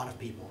of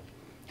people,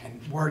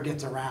 and word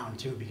gets around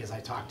too, because I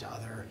talk to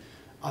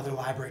other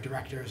library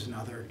directors and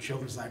other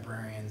children's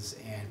librarians,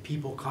 and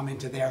people come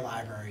into their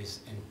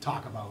libraries and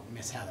talk about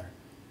Miss Heather.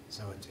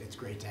 So it's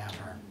great to have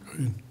her.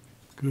 Good,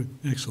 good,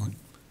 excellent.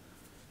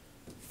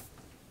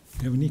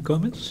 You have any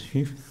comments,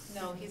 Chief?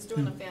 No, he's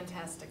doing a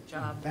fantastic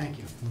job. Thank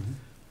you.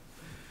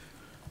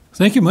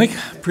 Thank you, Mike.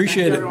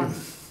 Appreciate Thank it. you, everyone.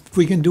 If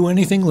we can do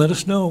anything, let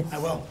us know. I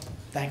will.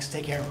 Thanks,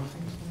 take care.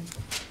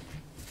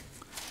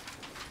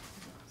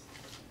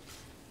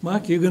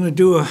 Mark, you're going to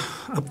do a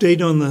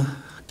update on the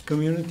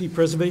community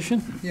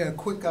preservation? Yeah,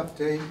 quick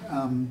update.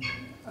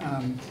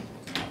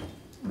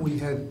 We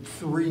had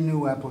 3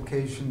 new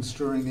applications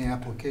during the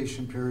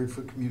application period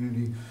for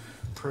Community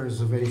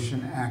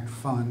Preservation Act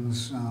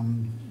funds.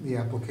 The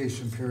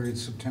application period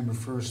September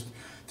 1st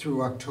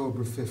through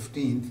October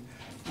 15th.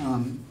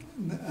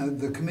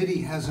 The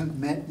committee hasn't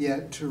met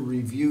yet to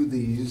review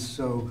these,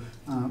 so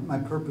my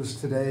purpose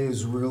today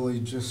is really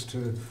just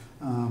to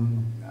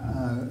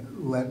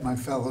let my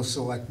fellow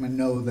selectmen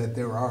know that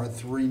there are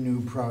 3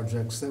 new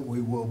projects that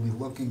we will be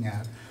looking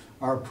at.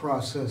 Our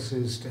process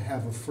is to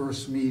have a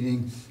first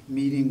meeting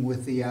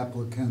with the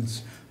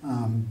applicants,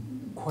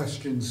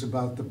 questions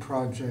about the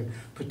project,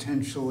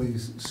 potentially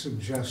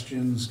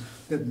suggestions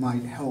that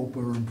might help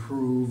or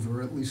improve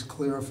or at least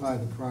clarify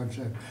the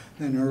project.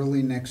 Then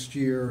early next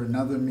year,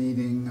 another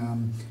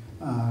meeting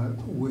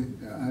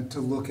to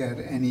look at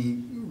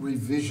any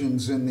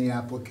revisions in the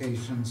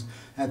applications.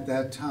 At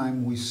that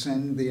time, we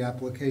send the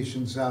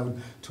applications out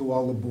to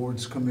all the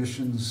boards,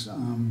 commissions,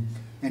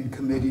 and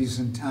committees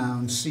in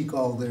town, seek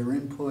all their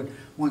input.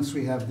 Once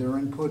we have their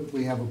input,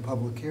 we have a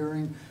public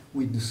hearing.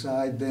 We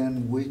decide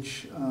then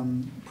which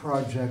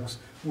projects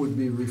would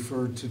be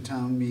referred to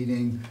town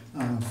meeting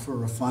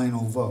for a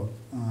final vote.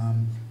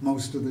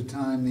 Most of the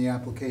time, the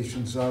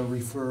applications are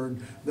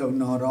referred, though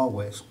not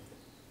always.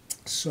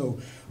 So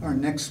our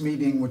next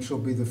meeting, which will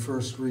be the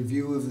first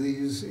review of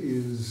these,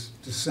 is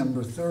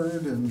December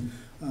 3rd and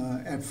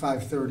at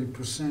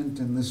 5:30%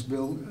 in this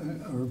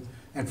or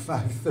at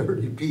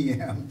 5:30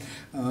 p.m.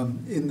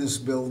 In this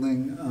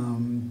building.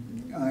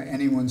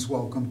 Anyone's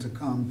welcome to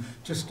come.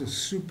 Just a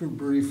super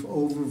brief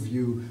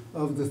overview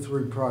of the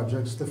 3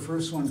 projects. The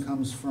first one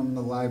comes from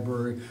the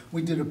library.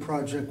 We did a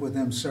project with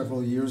them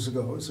several years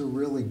ago. It was a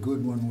really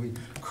good one.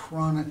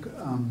 Chronic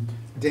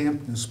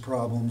dampness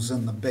problems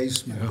in the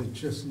basement that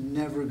just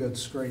never got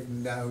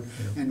straightened out,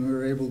 and we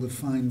were able to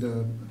find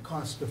a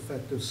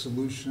cost-effective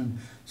solution.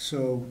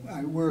 So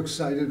we're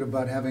excited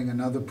about having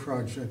another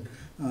project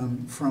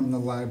from the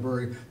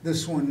library.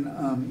 This one,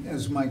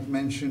 as Mike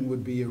mentioned,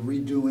 would be a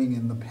redoing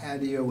in the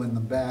patio in the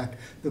back,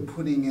 the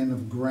putting in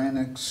of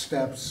granite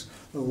steps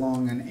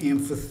along an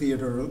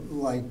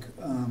amphitheater-like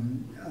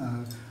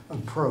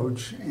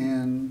approach,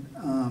 and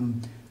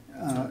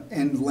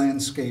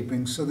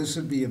landscaping. So this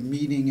would be a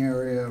meeting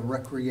area, a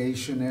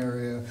recreation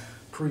area,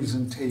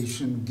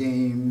 presentation,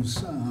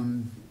 games.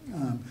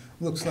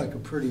 Looks like a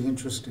pretty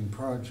interesting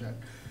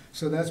project.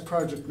 So that's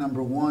project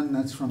number 1,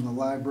 that's from the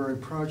library.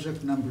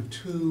 Project number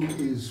 2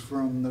 is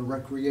from the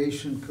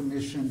Recreation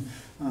Commission.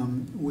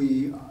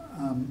 We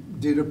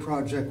did a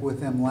project with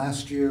them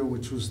last year,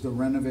 which was the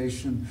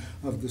renovation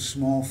of the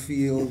small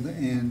field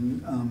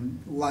and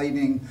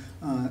lighting.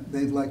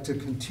 They'd like to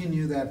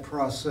continue that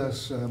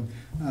process, a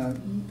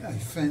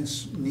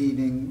fence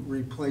needing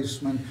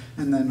replacement,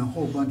 and then a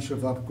whole bunch of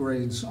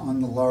upgrades on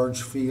the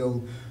large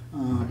field.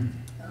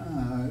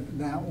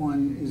 That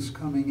one is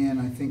coming in,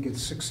 I think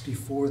it's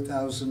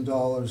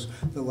 $64,000.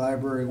 The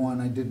library one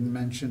I didn't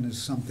mention is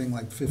something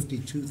like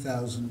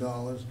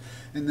 $52,000.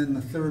 And then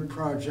the third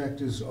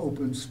project is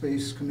Open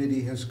Space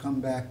Committee has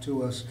come back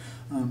to us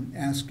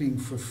asking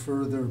for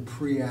further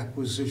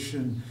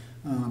pre-acquisition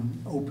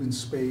open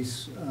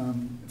space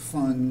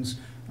funds.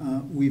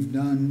 We've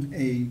done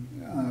a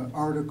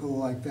article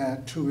like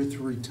that 2 or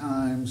 3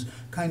 times,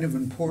 kind of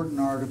important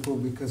article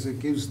because it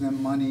gives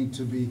them money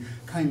to be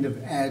kind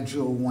of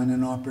agile when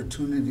an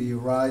opportunity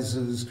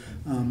arises.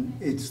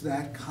 It's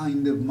that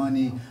kind of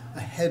money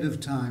ahead of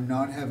time,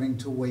 not having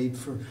to wait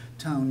for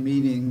town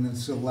meeting,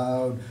 that's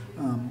allowed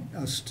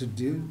us to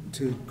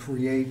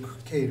create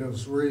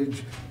Cato's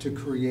Ridge, to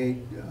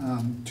create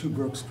Two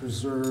Brooks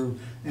Preserve,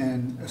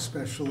 and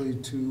especially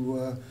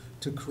to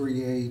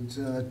create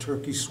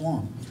Turkey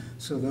Swamp.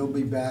 So they'll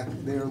be back,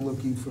 they're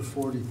looking for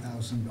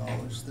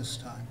 $40,000 this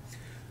time.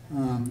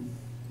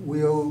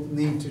 We'll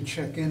need to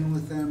check in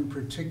with them,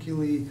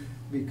 particularly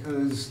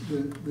because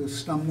the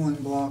stumbling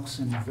blocks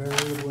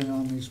invariably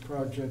on these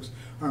projects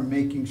are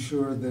making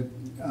sure that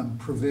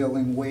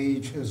prevailing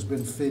wage has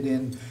been fit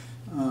in,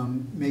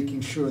 making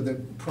sure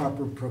that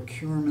proper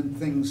procurement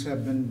things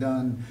have been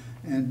done,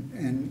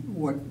 and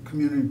what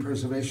Community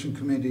Preservation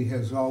Committee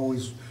has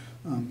always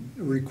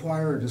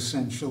required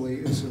essentially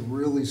is a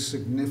really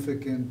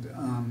significant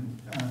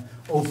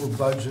over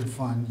budget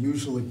fund,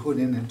 usually put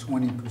in at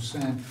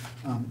 20%,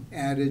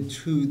 added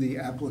to the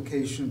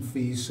application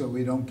fee so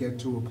we don't get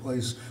to a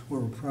place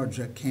where a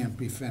project can't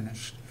be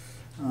finished.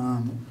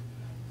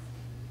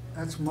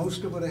 That's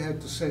most of what I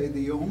had to say.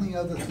 The only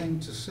other thing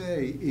to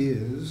say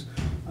is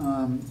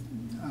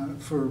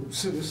for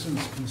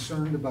citizens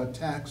concerned about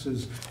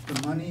taxes,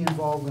 the money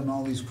involved in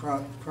all these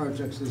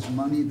projects is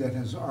money that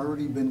has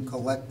already been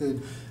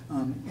collected,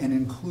 and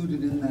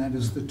included in that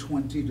is the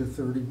 20 to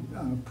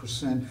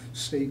 30%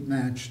 state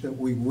match that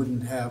we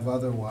wouldn't have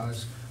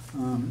otherwise.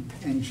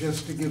 And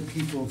just to give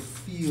people a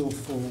feel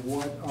for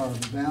what our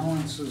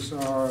balances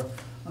are,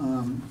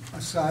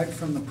 aside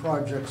from the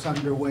projects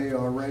underway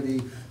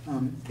already,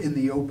 in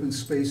the open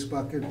space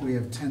bucket, we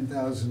have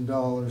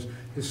 $10,000,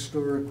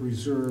 historic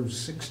reserve,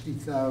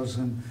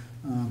 $60,000,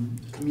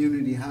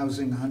 community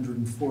housing,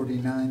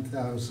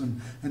 $149,000,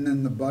 and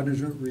then the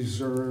budget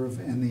reserve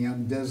and the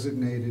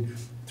undesignated,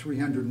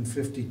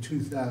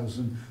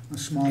 $352,000, a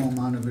small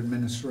amount of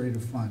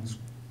administrative funds.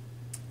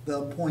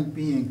 The point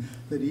being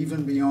that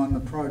even beyond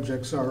the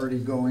projects already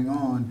going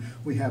on,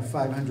 we have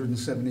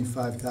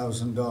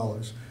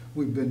 $575,000.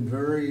 We've been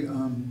very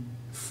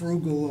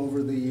frugal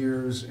over the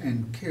years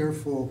and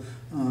careful,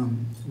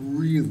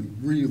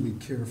 really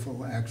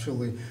careful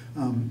actually,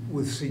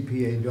 with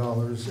CPA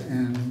dollars,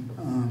 and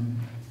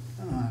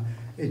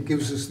it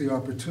gives us the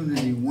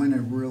opportunity when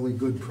a really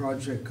good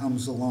project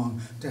comes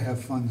along to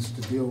have funds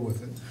to deal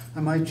with it. I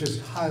might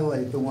just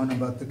highlight the one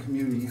about the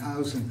community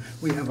housing.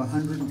 We have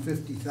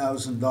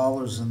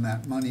 $150,000 in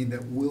that money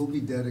that will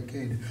be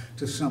dedicated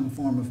to some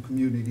form of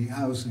community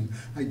housing.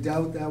 I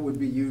doubt that would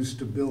be used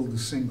to build a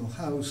single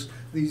house.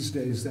 These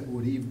days that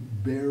would even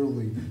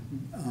barely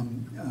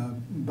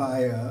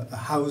buy a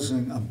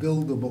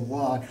buildable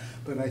lot.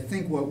 But I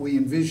think what we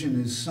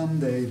envision is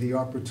someday the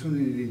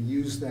opportunity to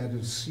use that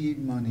as seed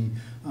money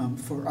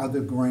for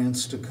other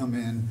grants to come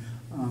in.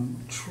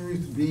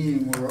 Truth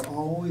being, we're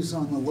always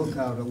on the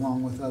lookout,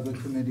 along with other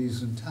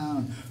committees in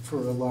town, for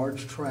a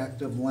large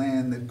tract of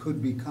land that could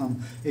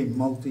become a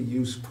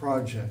multi-use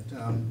project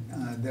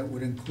that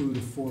would include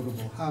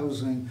affordable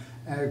housing,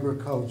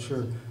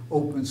 agriculture,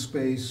 open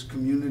space,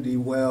 community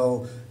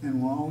well,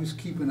 and we're always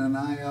keeping an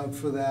eye out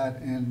for that,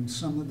 and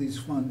some of these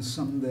funds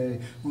someday,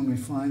 when we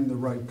find the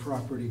right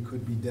property,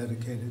 could be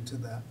dedicated to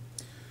that.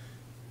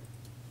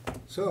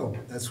 So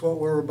that's what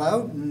we're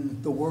about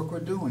and the work we're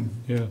doing.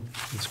 Yeah,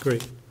 it's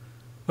great.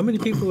 How many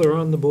people are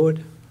on the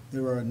board?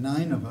 There are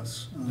 9 of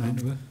us. 9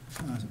 of us?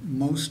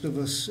 Most of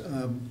us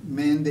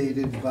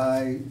mandated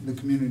by the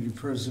Community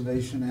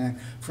Preservation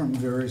Act from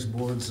various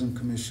boards and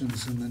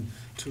commissions, and then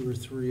 2 or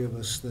 3 of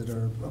us that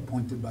are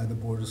appointed by the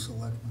Board of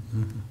Selectmen.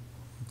 Mm-hmm.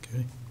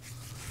 Okay.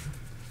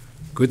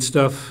 Good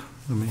stuff.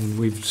 I mean,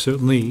 we've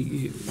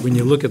certainly, when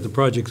you look at the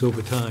projects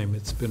over time,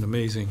 it's been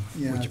amazing.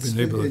 Yeah, what you've been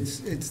able to.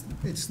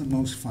 it's the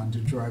most fun to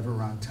drive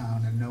around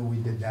town and know we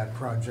did that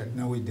project,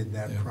 know we did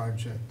that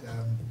project.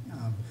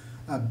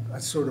 I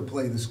sort of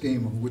play this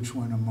game of which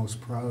one I'm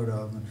most proud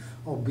of, and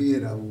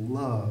albeit I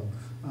love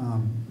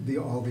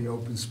all the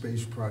open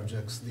space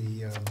projects,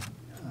 the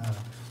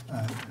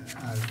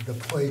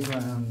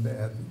playground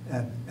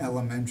at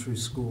elementary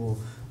school,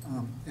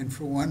 and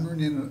for one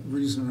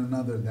reason or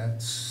another,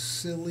 that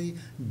silly,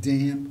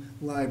 damp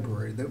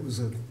library that was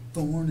a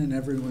thorn in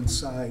everyone's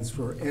sides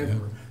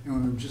forever,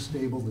 and we were just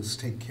able to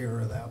take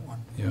care of that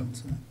one.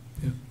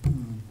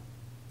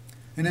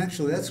 And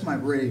actually, that's my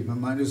rave. I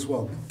might as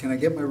well. Can I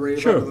get my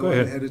rave out of the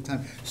way ahead of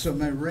time? So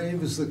my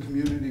rave is the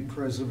Community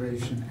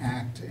Preservation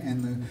Act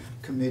and the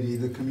committee.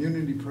 The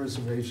Community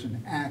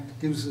Preservation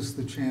Act gives us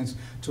the chance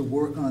to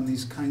work on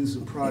these kinds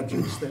of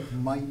projects that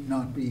might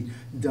not be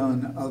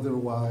done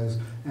otherwise.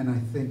 And I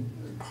think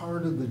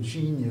part of the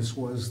genius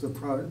was the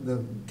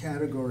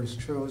categories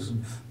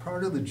chosen.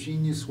 Part of the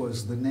genius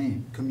was the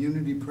name.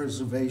 Community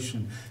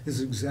preservation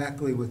is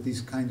exactly what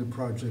these kind of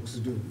projects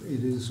do.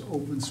 It is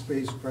open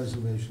space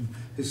preservation,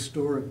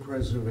 historic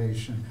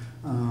preservation,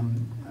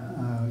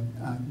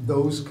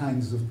 those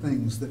kinds of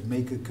things that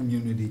make a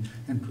community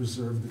and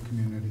preserve the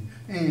community.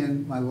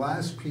 And my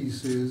last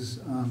piece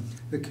is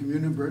the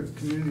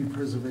Community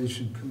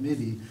Preservation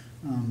Committee.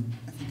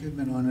 I think I've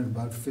been on it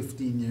about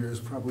 15 years,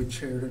 probably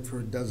chaired it for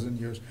a dozen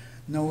years.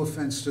 No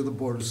offense to the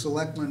Board of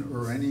Selectmen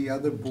or any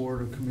other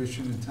board or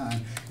commission in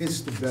town, it's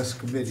the best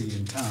committee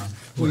in town.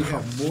 We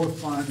have more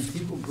fun,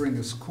 people bring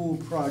us cool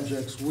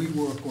projects, we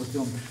work with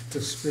them to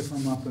spiff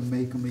them up and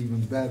make them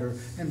even better,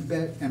 and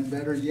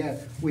better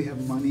yet, we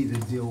have money to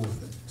deal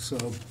with it.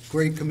 So,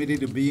 great committee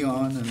to be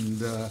on,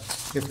 and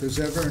if there's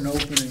ever an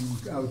opening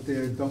out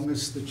there, don't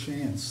miss the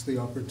chance, the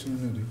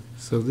opportunity.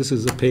 So this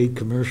is a paid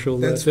commercial,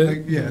 that's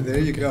it? Yeah, there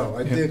you go,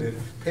 I did it.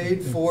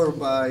 Paid for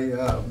by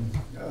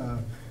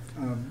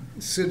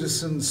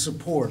citizen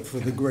support for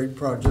the great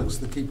projects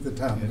that keep the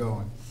town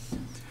going.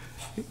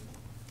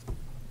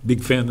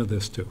 Big fan of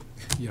this, too.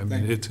 Yeah, I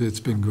mean, it's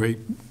been great.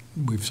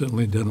 We've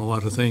certainly done a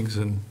lot of things,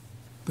 and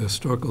the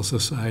Historical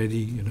Society,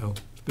 you know,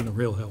 it's been a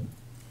real help.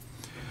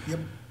 Yep.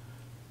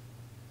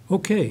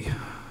 Okay.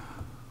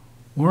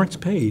 Warrants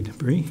paid,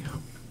 Bree.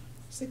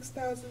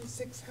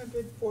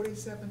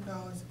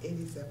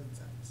 $6,647.87.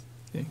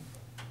 Okay.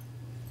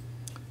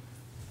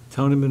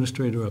 Town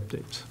administrator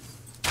updates.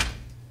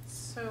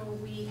 So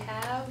we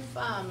have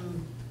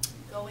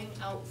going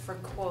out for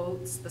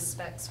quotes, the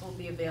specs will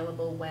be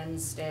available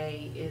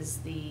Wednesday, is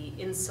the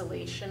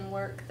insulation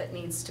work that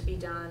needs to be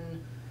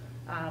done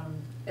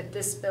at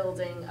this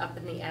building up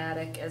in the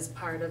attic as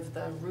part of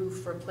the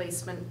roof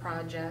replacement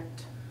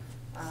project.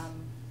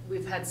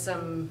 We've had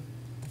some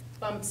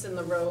bumps in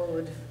the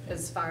road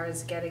as far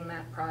as getting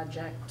that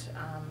project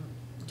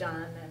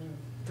done and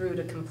through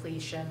to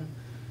completion.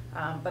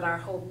 But our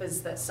hope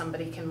is that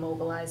somebody can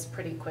mobilize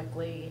pretty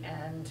quickly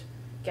and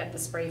get the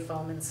spray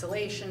foam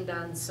insulation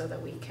done so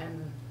that we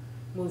can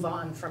move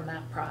on from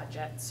that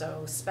project.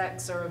 So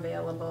specs are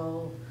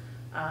available.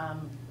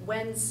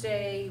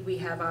 Wednesday, we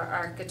have our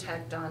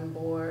architect on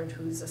board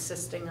who's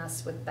assisting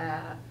us with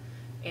that.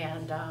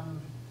 And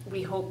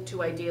we hope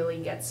to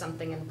ideally get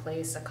something in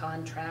place, a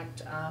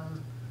contract,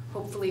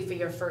 hopefully for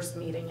your first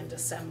meeting in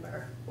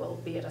December. We'll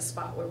be at a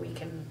spot where we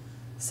can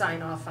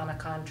sign off on a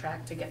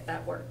contract to get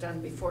that work done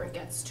before it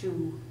gets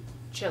too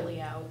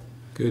chilly out.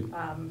 Good.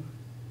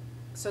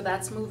 So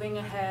that's moving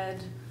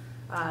ahead.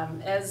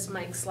 As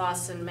Mike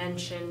Slauson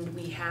mentioned,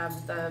 we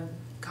have the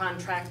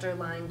contractor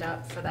lined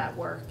up for that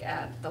work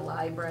at the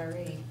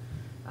library.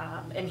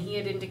 And he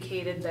had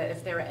indicated that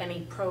if there were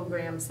any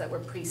programs that were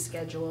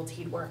pre-scheduled,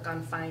 he'd work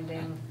on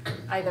finding,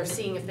 either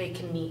seeing if they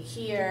can meet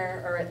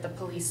here or at the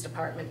police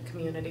department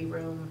community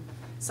room,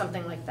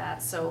 something like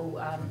that. So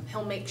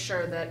he'll make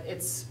sure that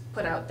it's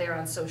put out there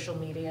on social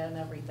media and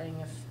everything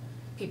if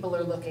people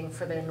are looking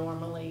for their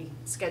normally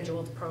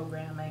scheduled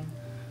programming.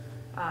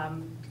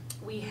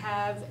 We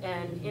have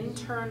an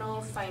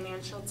internal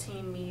financial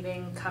team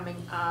meeting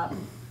coming up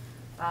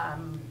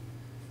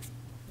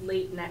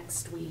late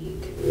next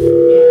week.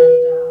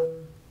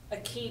 And a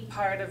key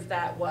part of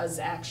that was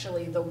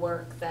actually the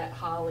work that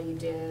Holly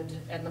did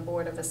and the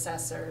Board of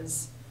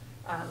Assessors,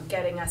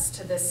 getting us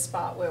to this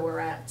spot where we're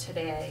at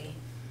today.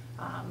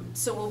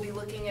 So we'll be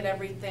looking at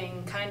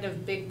everything, kind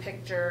of big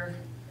picture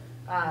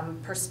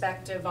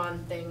perspective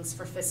on things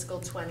for fiscal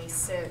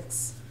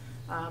 '26.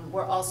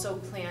 We're also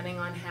planning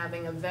on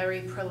having a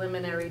very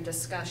preliminary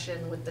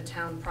discussion with the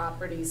Town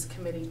Properties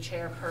Committee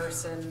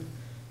chairperson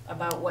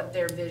about what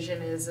their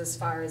vision is as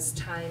far as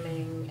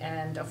timing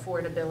and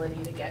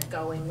affordability to get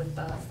going with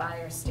the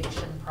fire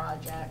station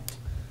project.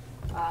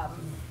 I'll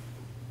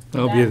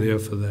be there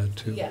for that,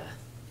 too. Yeah.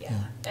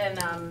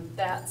 And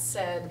that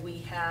said, we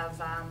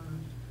have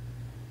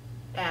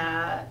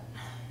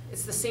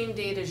it's the same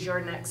date as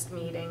your next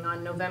meeting.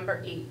 On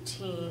November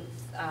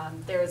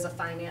 18th, there is a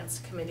Finance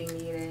Committee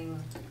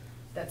meeting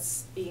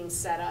that's being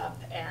set up,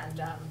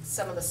 and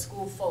some of the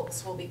school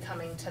folks will be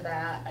coming to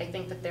that. I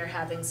think that they're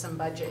having some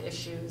budget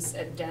issues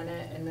at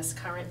Dennett in this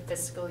current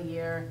fiscal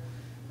year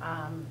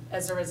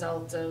as a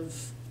result of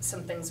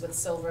some things with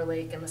Silver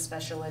Lake and the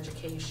special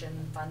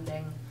education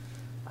funding.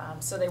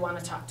 So they want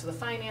to talk to the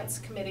Finance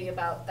Committee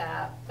about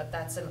that, but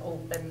that's an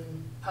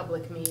open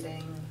public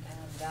meeting.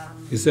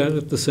 And, Is that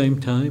at the same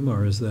time,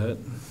 or is that?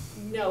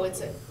 No, it's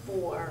at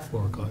 4.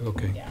 4 o'clock,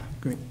 okay. Yeah.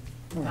 Great.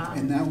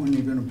 And that one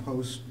you're gonna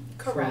post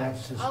for Correct.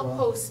 us as I'll well?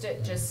 post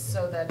it just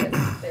so that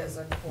there's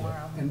a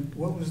quorum. And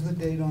what was the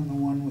date on the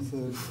one with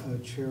the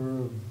chair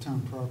of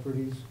town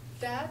properties?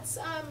 That's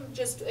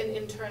just an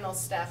internal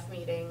staff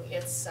meeting.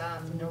 It's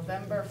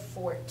November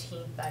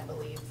 14th, I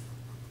believe.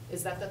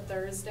 Is that the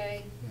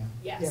Thursday?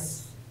 Yeah.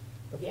 Yes.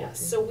 Yes,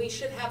 so we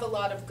should have a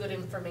lot of good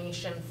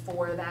information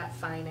for that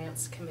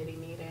Finance Committee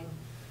meeting.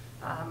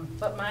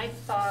 But my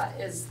thought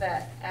is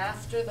that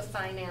after the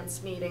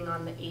Finance meeting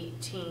on the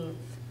 18th,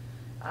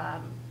 I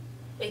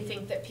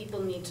think that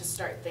people need to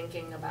start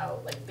thinking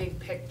about like big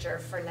picture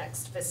for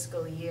next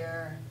fiscal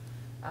year.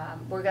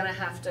 We're gonna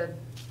have to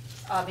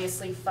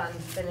obviously fund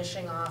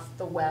finishing off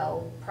the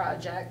well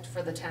project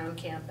for the town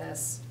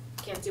campus.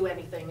 Can't do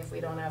anything if we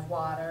don't have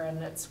water,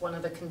 and it's one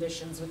of the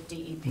conditions with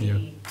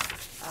DEP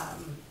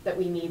that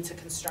we need to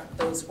construct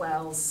those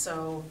wells.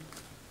 So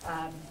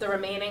the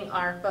remaining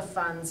ARPA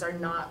funds are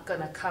not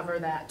gonna cover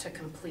that to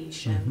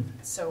completion.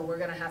 So we're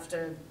gonna have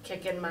to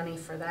kick in money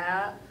for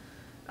that.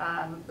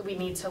 We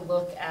need to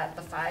look at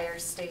the fire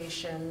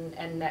station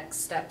and next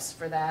steps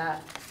for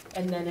that.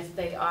 And then if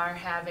they are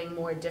having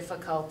more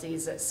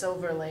difficulties at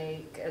Silver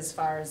Lake as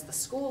far as the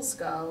schools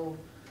go,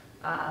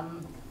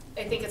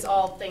 I think it's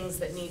all things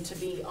that need to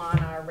be on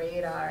our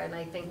radar. And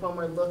I think when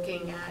we're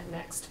looking at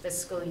next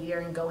fiscal year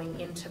and going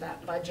into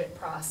that budget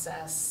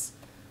process,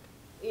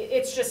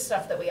 it's just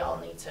stuff that we all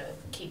need to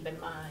keep in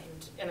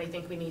mind. And I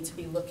think we need to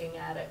be looking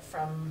at it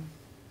from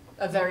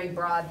a very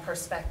broad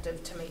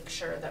perspective to make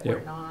sure that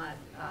we're not,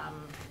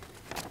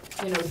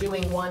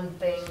 doing one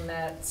thing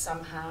that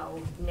somehow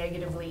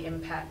negatively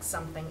impacts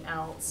something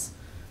else.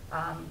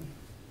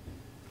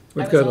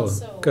 We've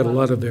got a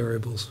lot of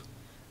variables.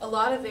 A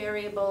lot of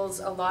variables,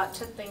 a lot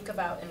to think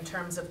about in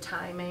terms of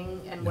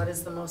timing and what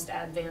is the most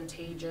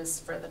advantageous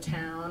for the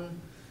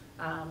town.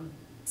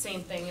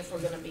 Same thing if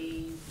we're gonna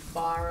be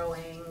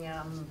borrowing,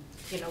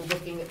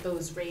 looking at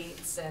those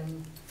rates,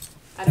 and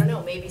I don't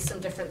know, maybe some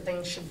different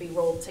things should be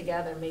rolled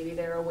together. Maybe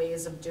there are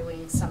ways of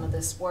doing some of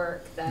this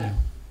work that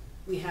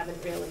we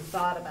haven't really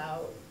thought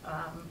about.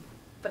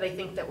 But I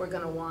think that we're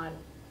gonna want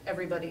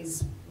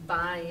everybody's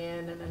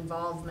buy-in and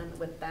involvement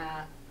with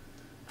that.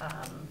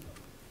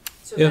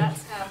 So Yeah,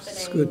 that's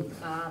it's happening. good.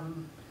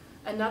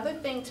 Another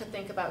thing to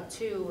think about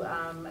too,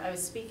 I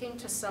was speaking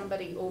to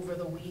somebody over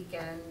the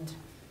weekend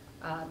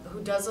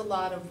who does a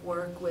lot of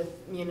work with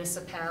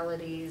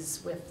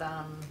municipalities with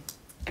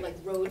like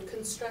road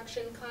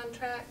construction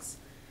contracts.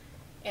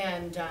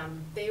 And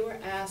they were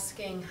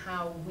asking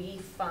how we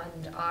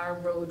fund our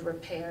road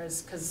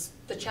repairs, because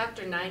the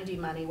Chapter 90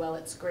 money, while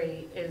it's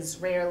great, is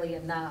rarely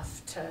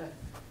enough to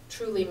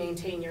truly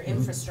maintain your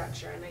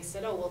infrastructure. And I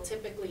said, oh, well,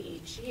 typically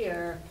each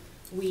year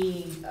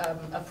we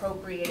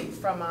appropriate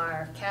from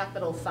our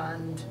capital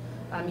fund,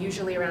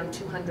 usually around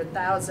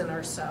 200,000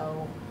 or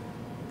so,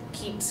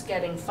 keeps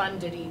getting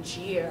funded each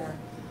year.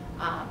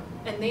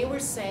 And they were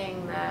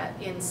saying that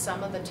in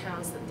some of the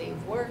towns that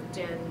they've worked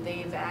in,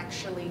 they've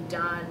actually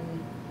done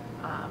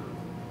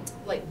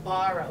like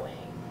borrowing,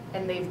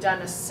 and they've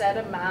done a set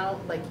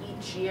amount like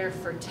each year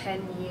for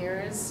 10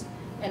 years,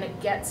 and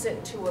it gets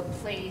it to a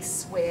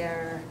place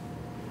where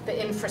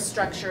the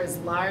infrastructure is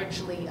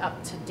largely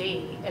up to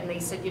date. And they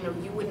said, you know,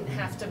 you wouldn't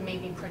have to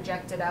maybe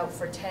project it out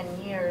for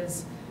 10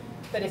 years,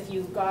 but if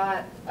you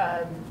got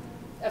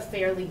a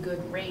fairly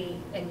good rate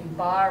and you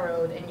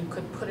borrowed and you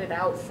could put it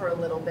out for a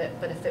little bit,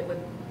 but if it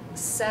would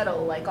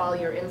settle like all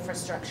your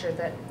infrastructure,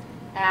 that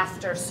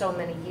after so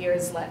many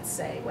years, let's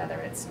say, whether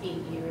it's 8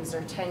 years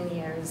or 10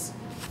 years,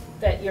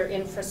 that your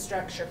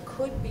infrastructure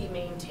could be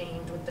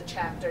maintained with the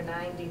Chapter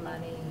 90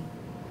 money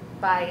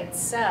by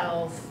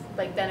itself,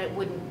 like then it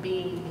wouldn't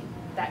be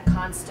that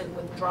constant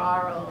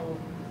withdrawal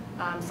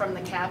from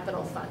the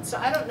capital fund. So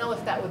I don't know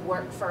if that would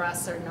work for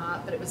us or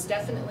not, but it was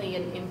definitely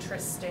an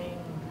interesting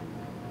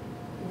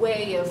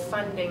way of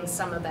funding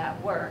some of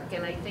that work.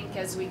 And I think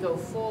as we go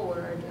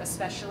forward,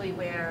 especially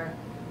where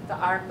the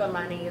ARPA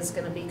money is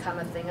going to become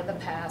a thing of the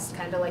past,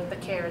 kind of like the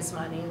CARES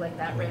money, like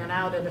that ran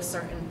out at a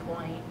certain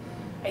point.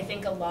 I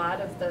think a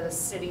lot of the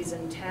cities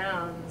and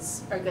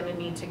towns are going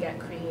to need to get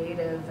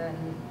creative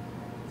and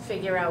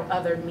figure out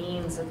other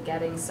means of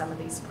getting some of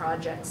these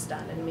projects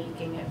done and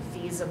making it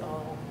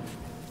feasible.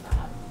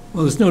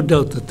 Well, there's no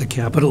doubt that the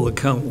capital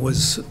account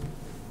was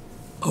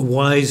a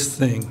wise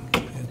thing.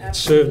 It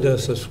served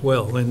us as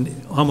well,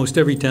 and almost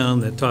every town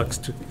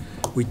that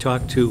we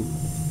talk to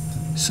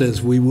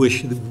says we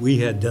wish that we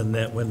had done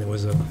that when there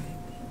was a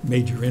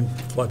major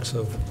influx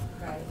of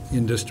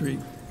industry.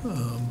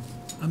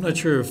 I'm not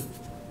sure if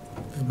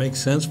it makes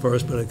sense for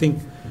us, but I think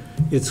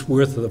it's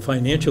worth the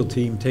financial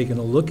team taking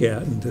a look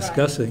at and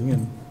discussing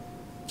and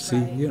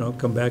see, you know,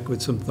 come back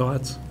with some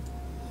thoughts.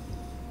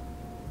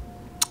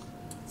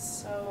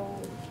 So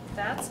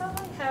that's all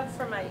I have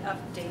for my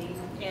update.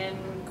 In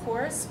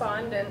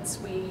correspondence,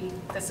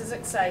 this is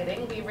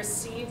exciting, we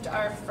received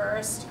our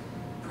first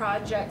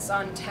projects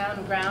on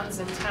town grounds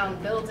and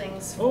town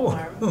buildings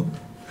form.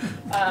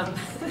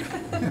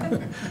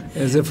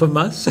 Is it from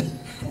us?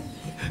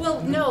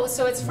 Well, no,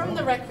 so it's from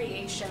the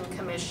Recreation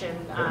Commission,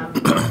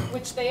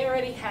 which they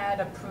already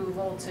had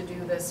approval to do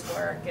this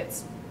work.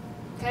 It's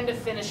kind of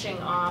finishing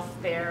off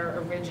their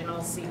original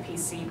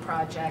CPC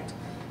project,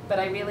 but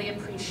I really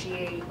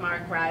appreciate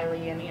Mark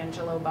Riley and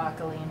Angelo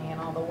Boccalini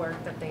and all the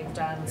work that they've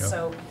done. Yep.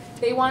 So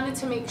they wanted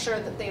to make sure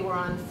that they were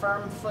on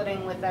firm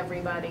footing with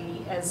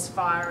everybody as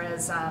far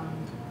as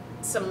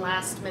some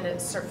last minute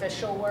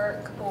surficial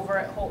work over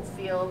at Hope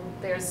Field.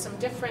 There's some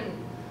different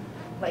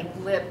like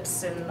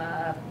lips in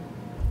the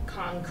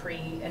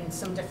concrete and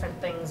some different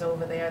things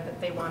over there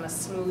that they want to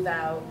smooth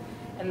out.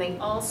 And they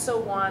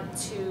also want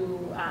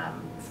to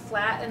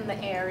flatten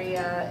the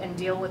area and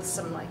deal with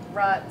some like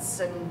ruts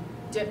and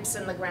dips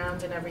in the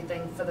ground and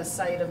everything for the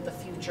site of the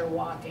future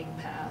walking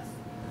path.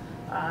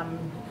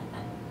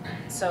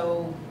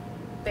 So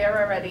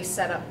they're already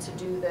set up to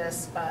do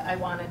this, but I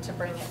wanted to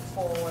bring it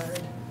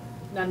forward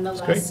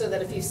nonetheless, so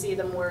that if you see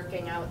them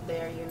working out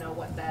there, you know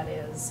what that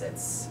is.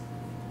 It's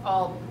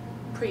all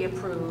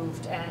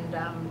pre-approved, and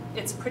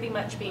it's pretty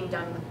much being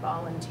done with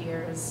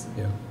volunteers.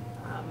 Yeah.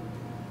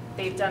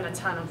 They've done a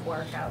ton of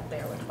work out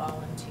there with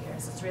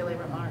volunteers. It's really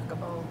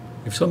remarkable.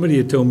 If somebody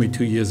had told me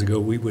 2 years ago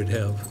we would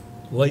have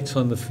lights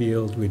on the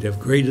field, we'd have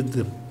graded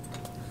the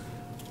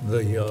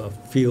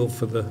field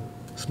for the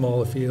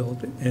smaller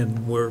field,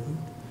 and we're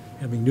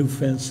having new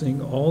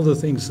fencing, all the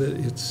things that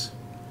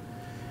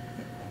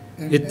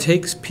it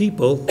takes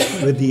people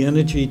with the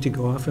energy to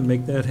go off and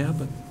make that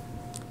happen.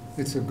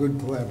 It's a good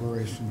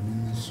collaboration. I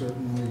mean,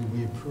 certainly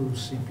we approve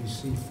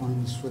CPC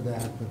funds for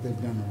that, but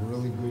they've done a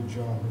really good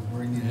job of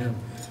bringing in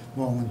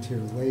volunteer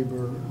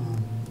labor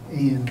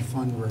and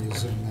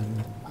fundraising.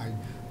 And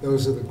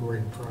those are the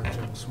great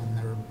projects when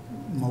they're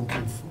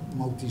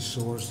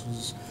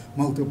multi-sources,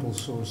 multiple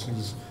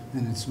sources,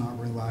 and it's not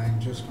relying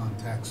just on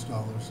tax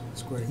dollars.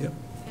 It's great. Yep.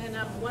 And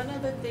one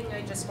other thing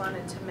I just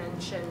wanted to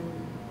mention,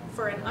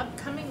 for an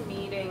upcoming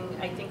meeting,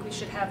 I think we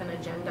should have an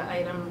agenda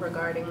item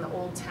regarding the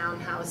old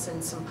townhouse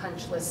and some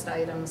punch list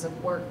items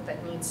of work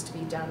that needs to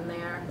be done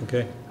there.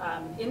 Okay.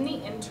 In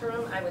the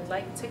interim, I would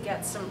like to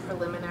get some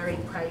preliminary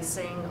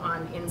pricing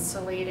on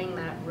insulating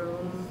that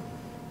room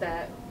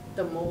that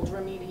the mold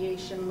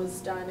remediation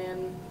was done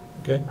in.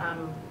 Okay.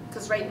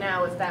 Because right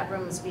now, if that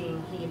room's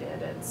being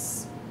heated,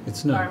 it's,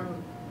 It's not.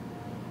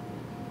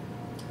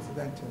 So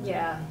that too.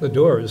 yeah. The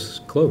door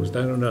is closed.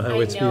 I don't know how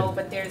I it's know, being.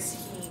 but there's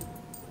heat,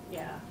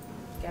 yeah,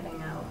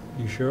 getting out.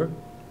 You sure?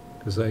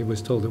 Because I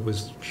was told it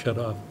was shut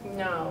off.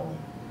 No,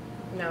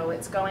 no,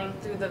 it's going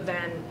through the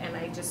vent, and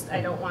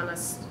I don't want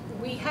us,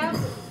 we have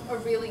a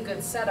really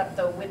good setup,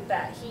 though, with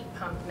that heat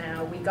pump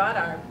now. We got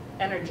our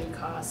energy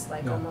costs,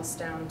 like, Yeah. almost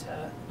down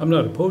to, I'm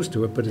not opposed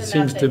to it, but it To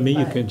seems to nothing, me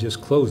you but- can just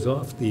close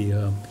off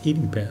the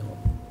heating panel,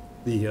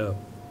 the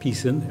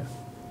piece in there.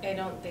 I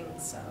don't think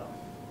so.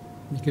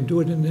 You can do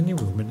it in any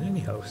room, in any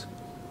house.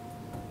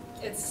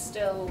 It's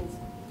still,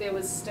 there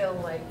was still,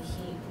 like,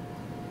 heat,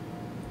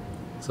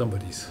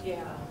 Somebody's.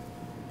 yeah,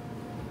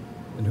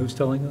 And who's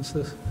telling us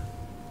this?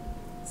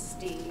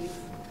 Steve.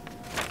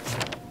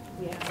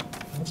 Yeah.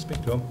 I'll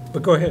speak to him.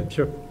 But go ahead,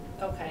 sure.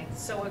 Okay,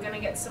 so we're gonna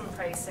get some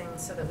pricing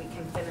so that we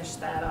can finish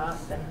that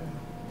off and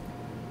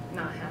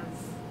not have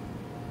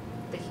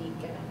the heat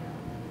getting out.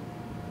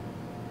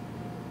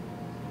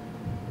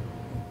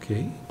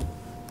 Okay.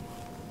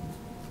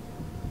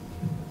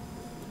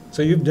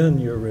 So you've done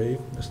your rave,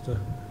 Mr.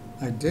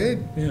 I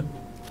did. Yeah.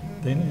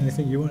 Dana,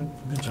 anything you want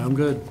to mention? I'm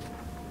good.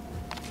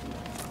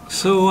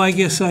 So I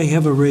guess I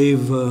have a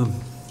rave. But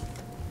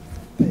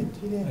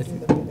you didn't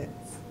do the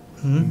minutes.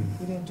 Hmm?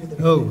 You didn't do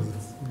the Oh,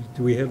 minutes.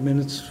 do we have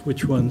minutes?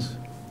 Which ones?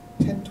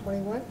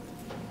 10/21,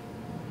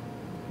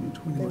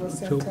 they were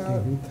sent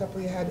out, a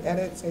couple you had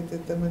edits, I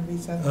did them and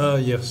resent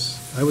them. Yes,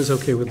 I was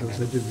okay with those.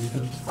 I did read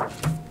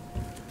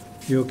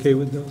those. You okay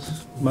with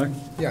those, Mark?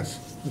 Yes.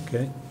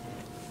 Okay.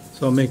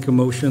 So I'll make a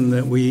motion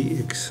that we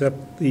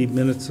accept the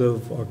minutes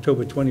of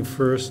October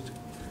 21st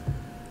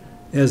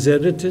as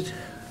edited.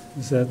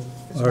 Is that?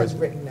 It's or as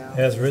written now.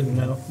 As written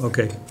now?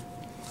 Okay.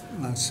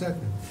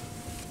 Second.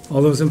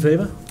 All those in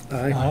favor?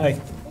 Aye. Aye.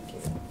 Thank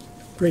you.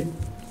 Great.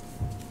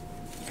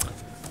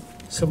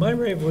 So my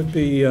rave would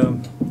be,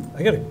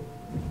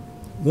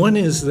 one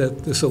is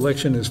that this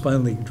election is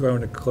finally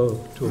drawing to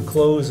a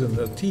close, and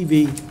the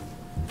TV,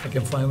 I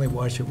can finally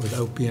watch it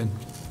without being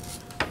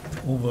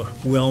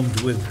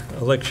overwhelmed with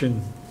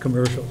election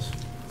commercials.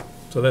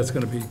 So that's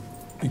going to be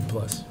a big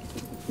plus.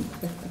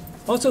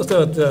 Also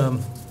thought, I'd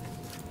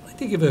like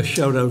to give a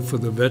shout out for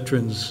the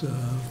veterans,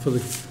 for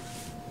the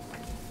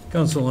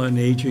Council on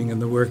Aging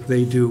and the work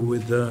they do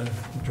with the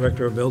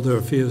Director of Elder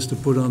Affairs to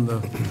put on the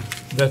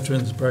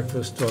Veterans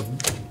Breakfast or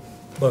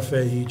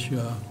buffet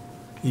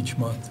each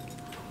month.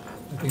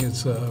 I think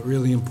it's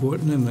really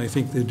important, and I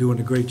think they're doing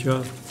a great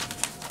job.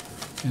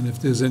 And if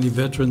there's any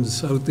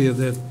veterans out there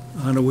that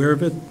aren't aware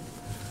of it,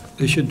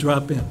 they should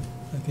drop in.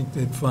 I think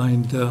they'd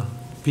find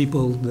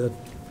people that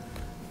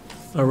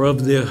are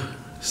of their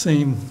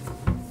same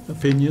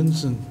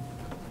opinions and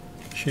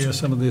share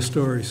some of their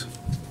stories.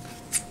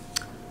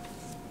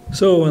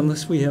 So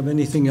unless we have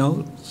anything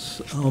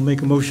else, I'll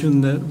make a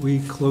motion that we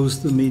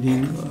close the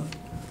meeting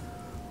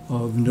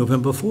of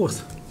November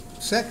 4th.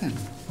 Second.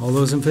 All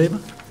those in favor?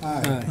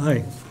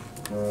 Aye.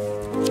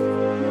 Aye.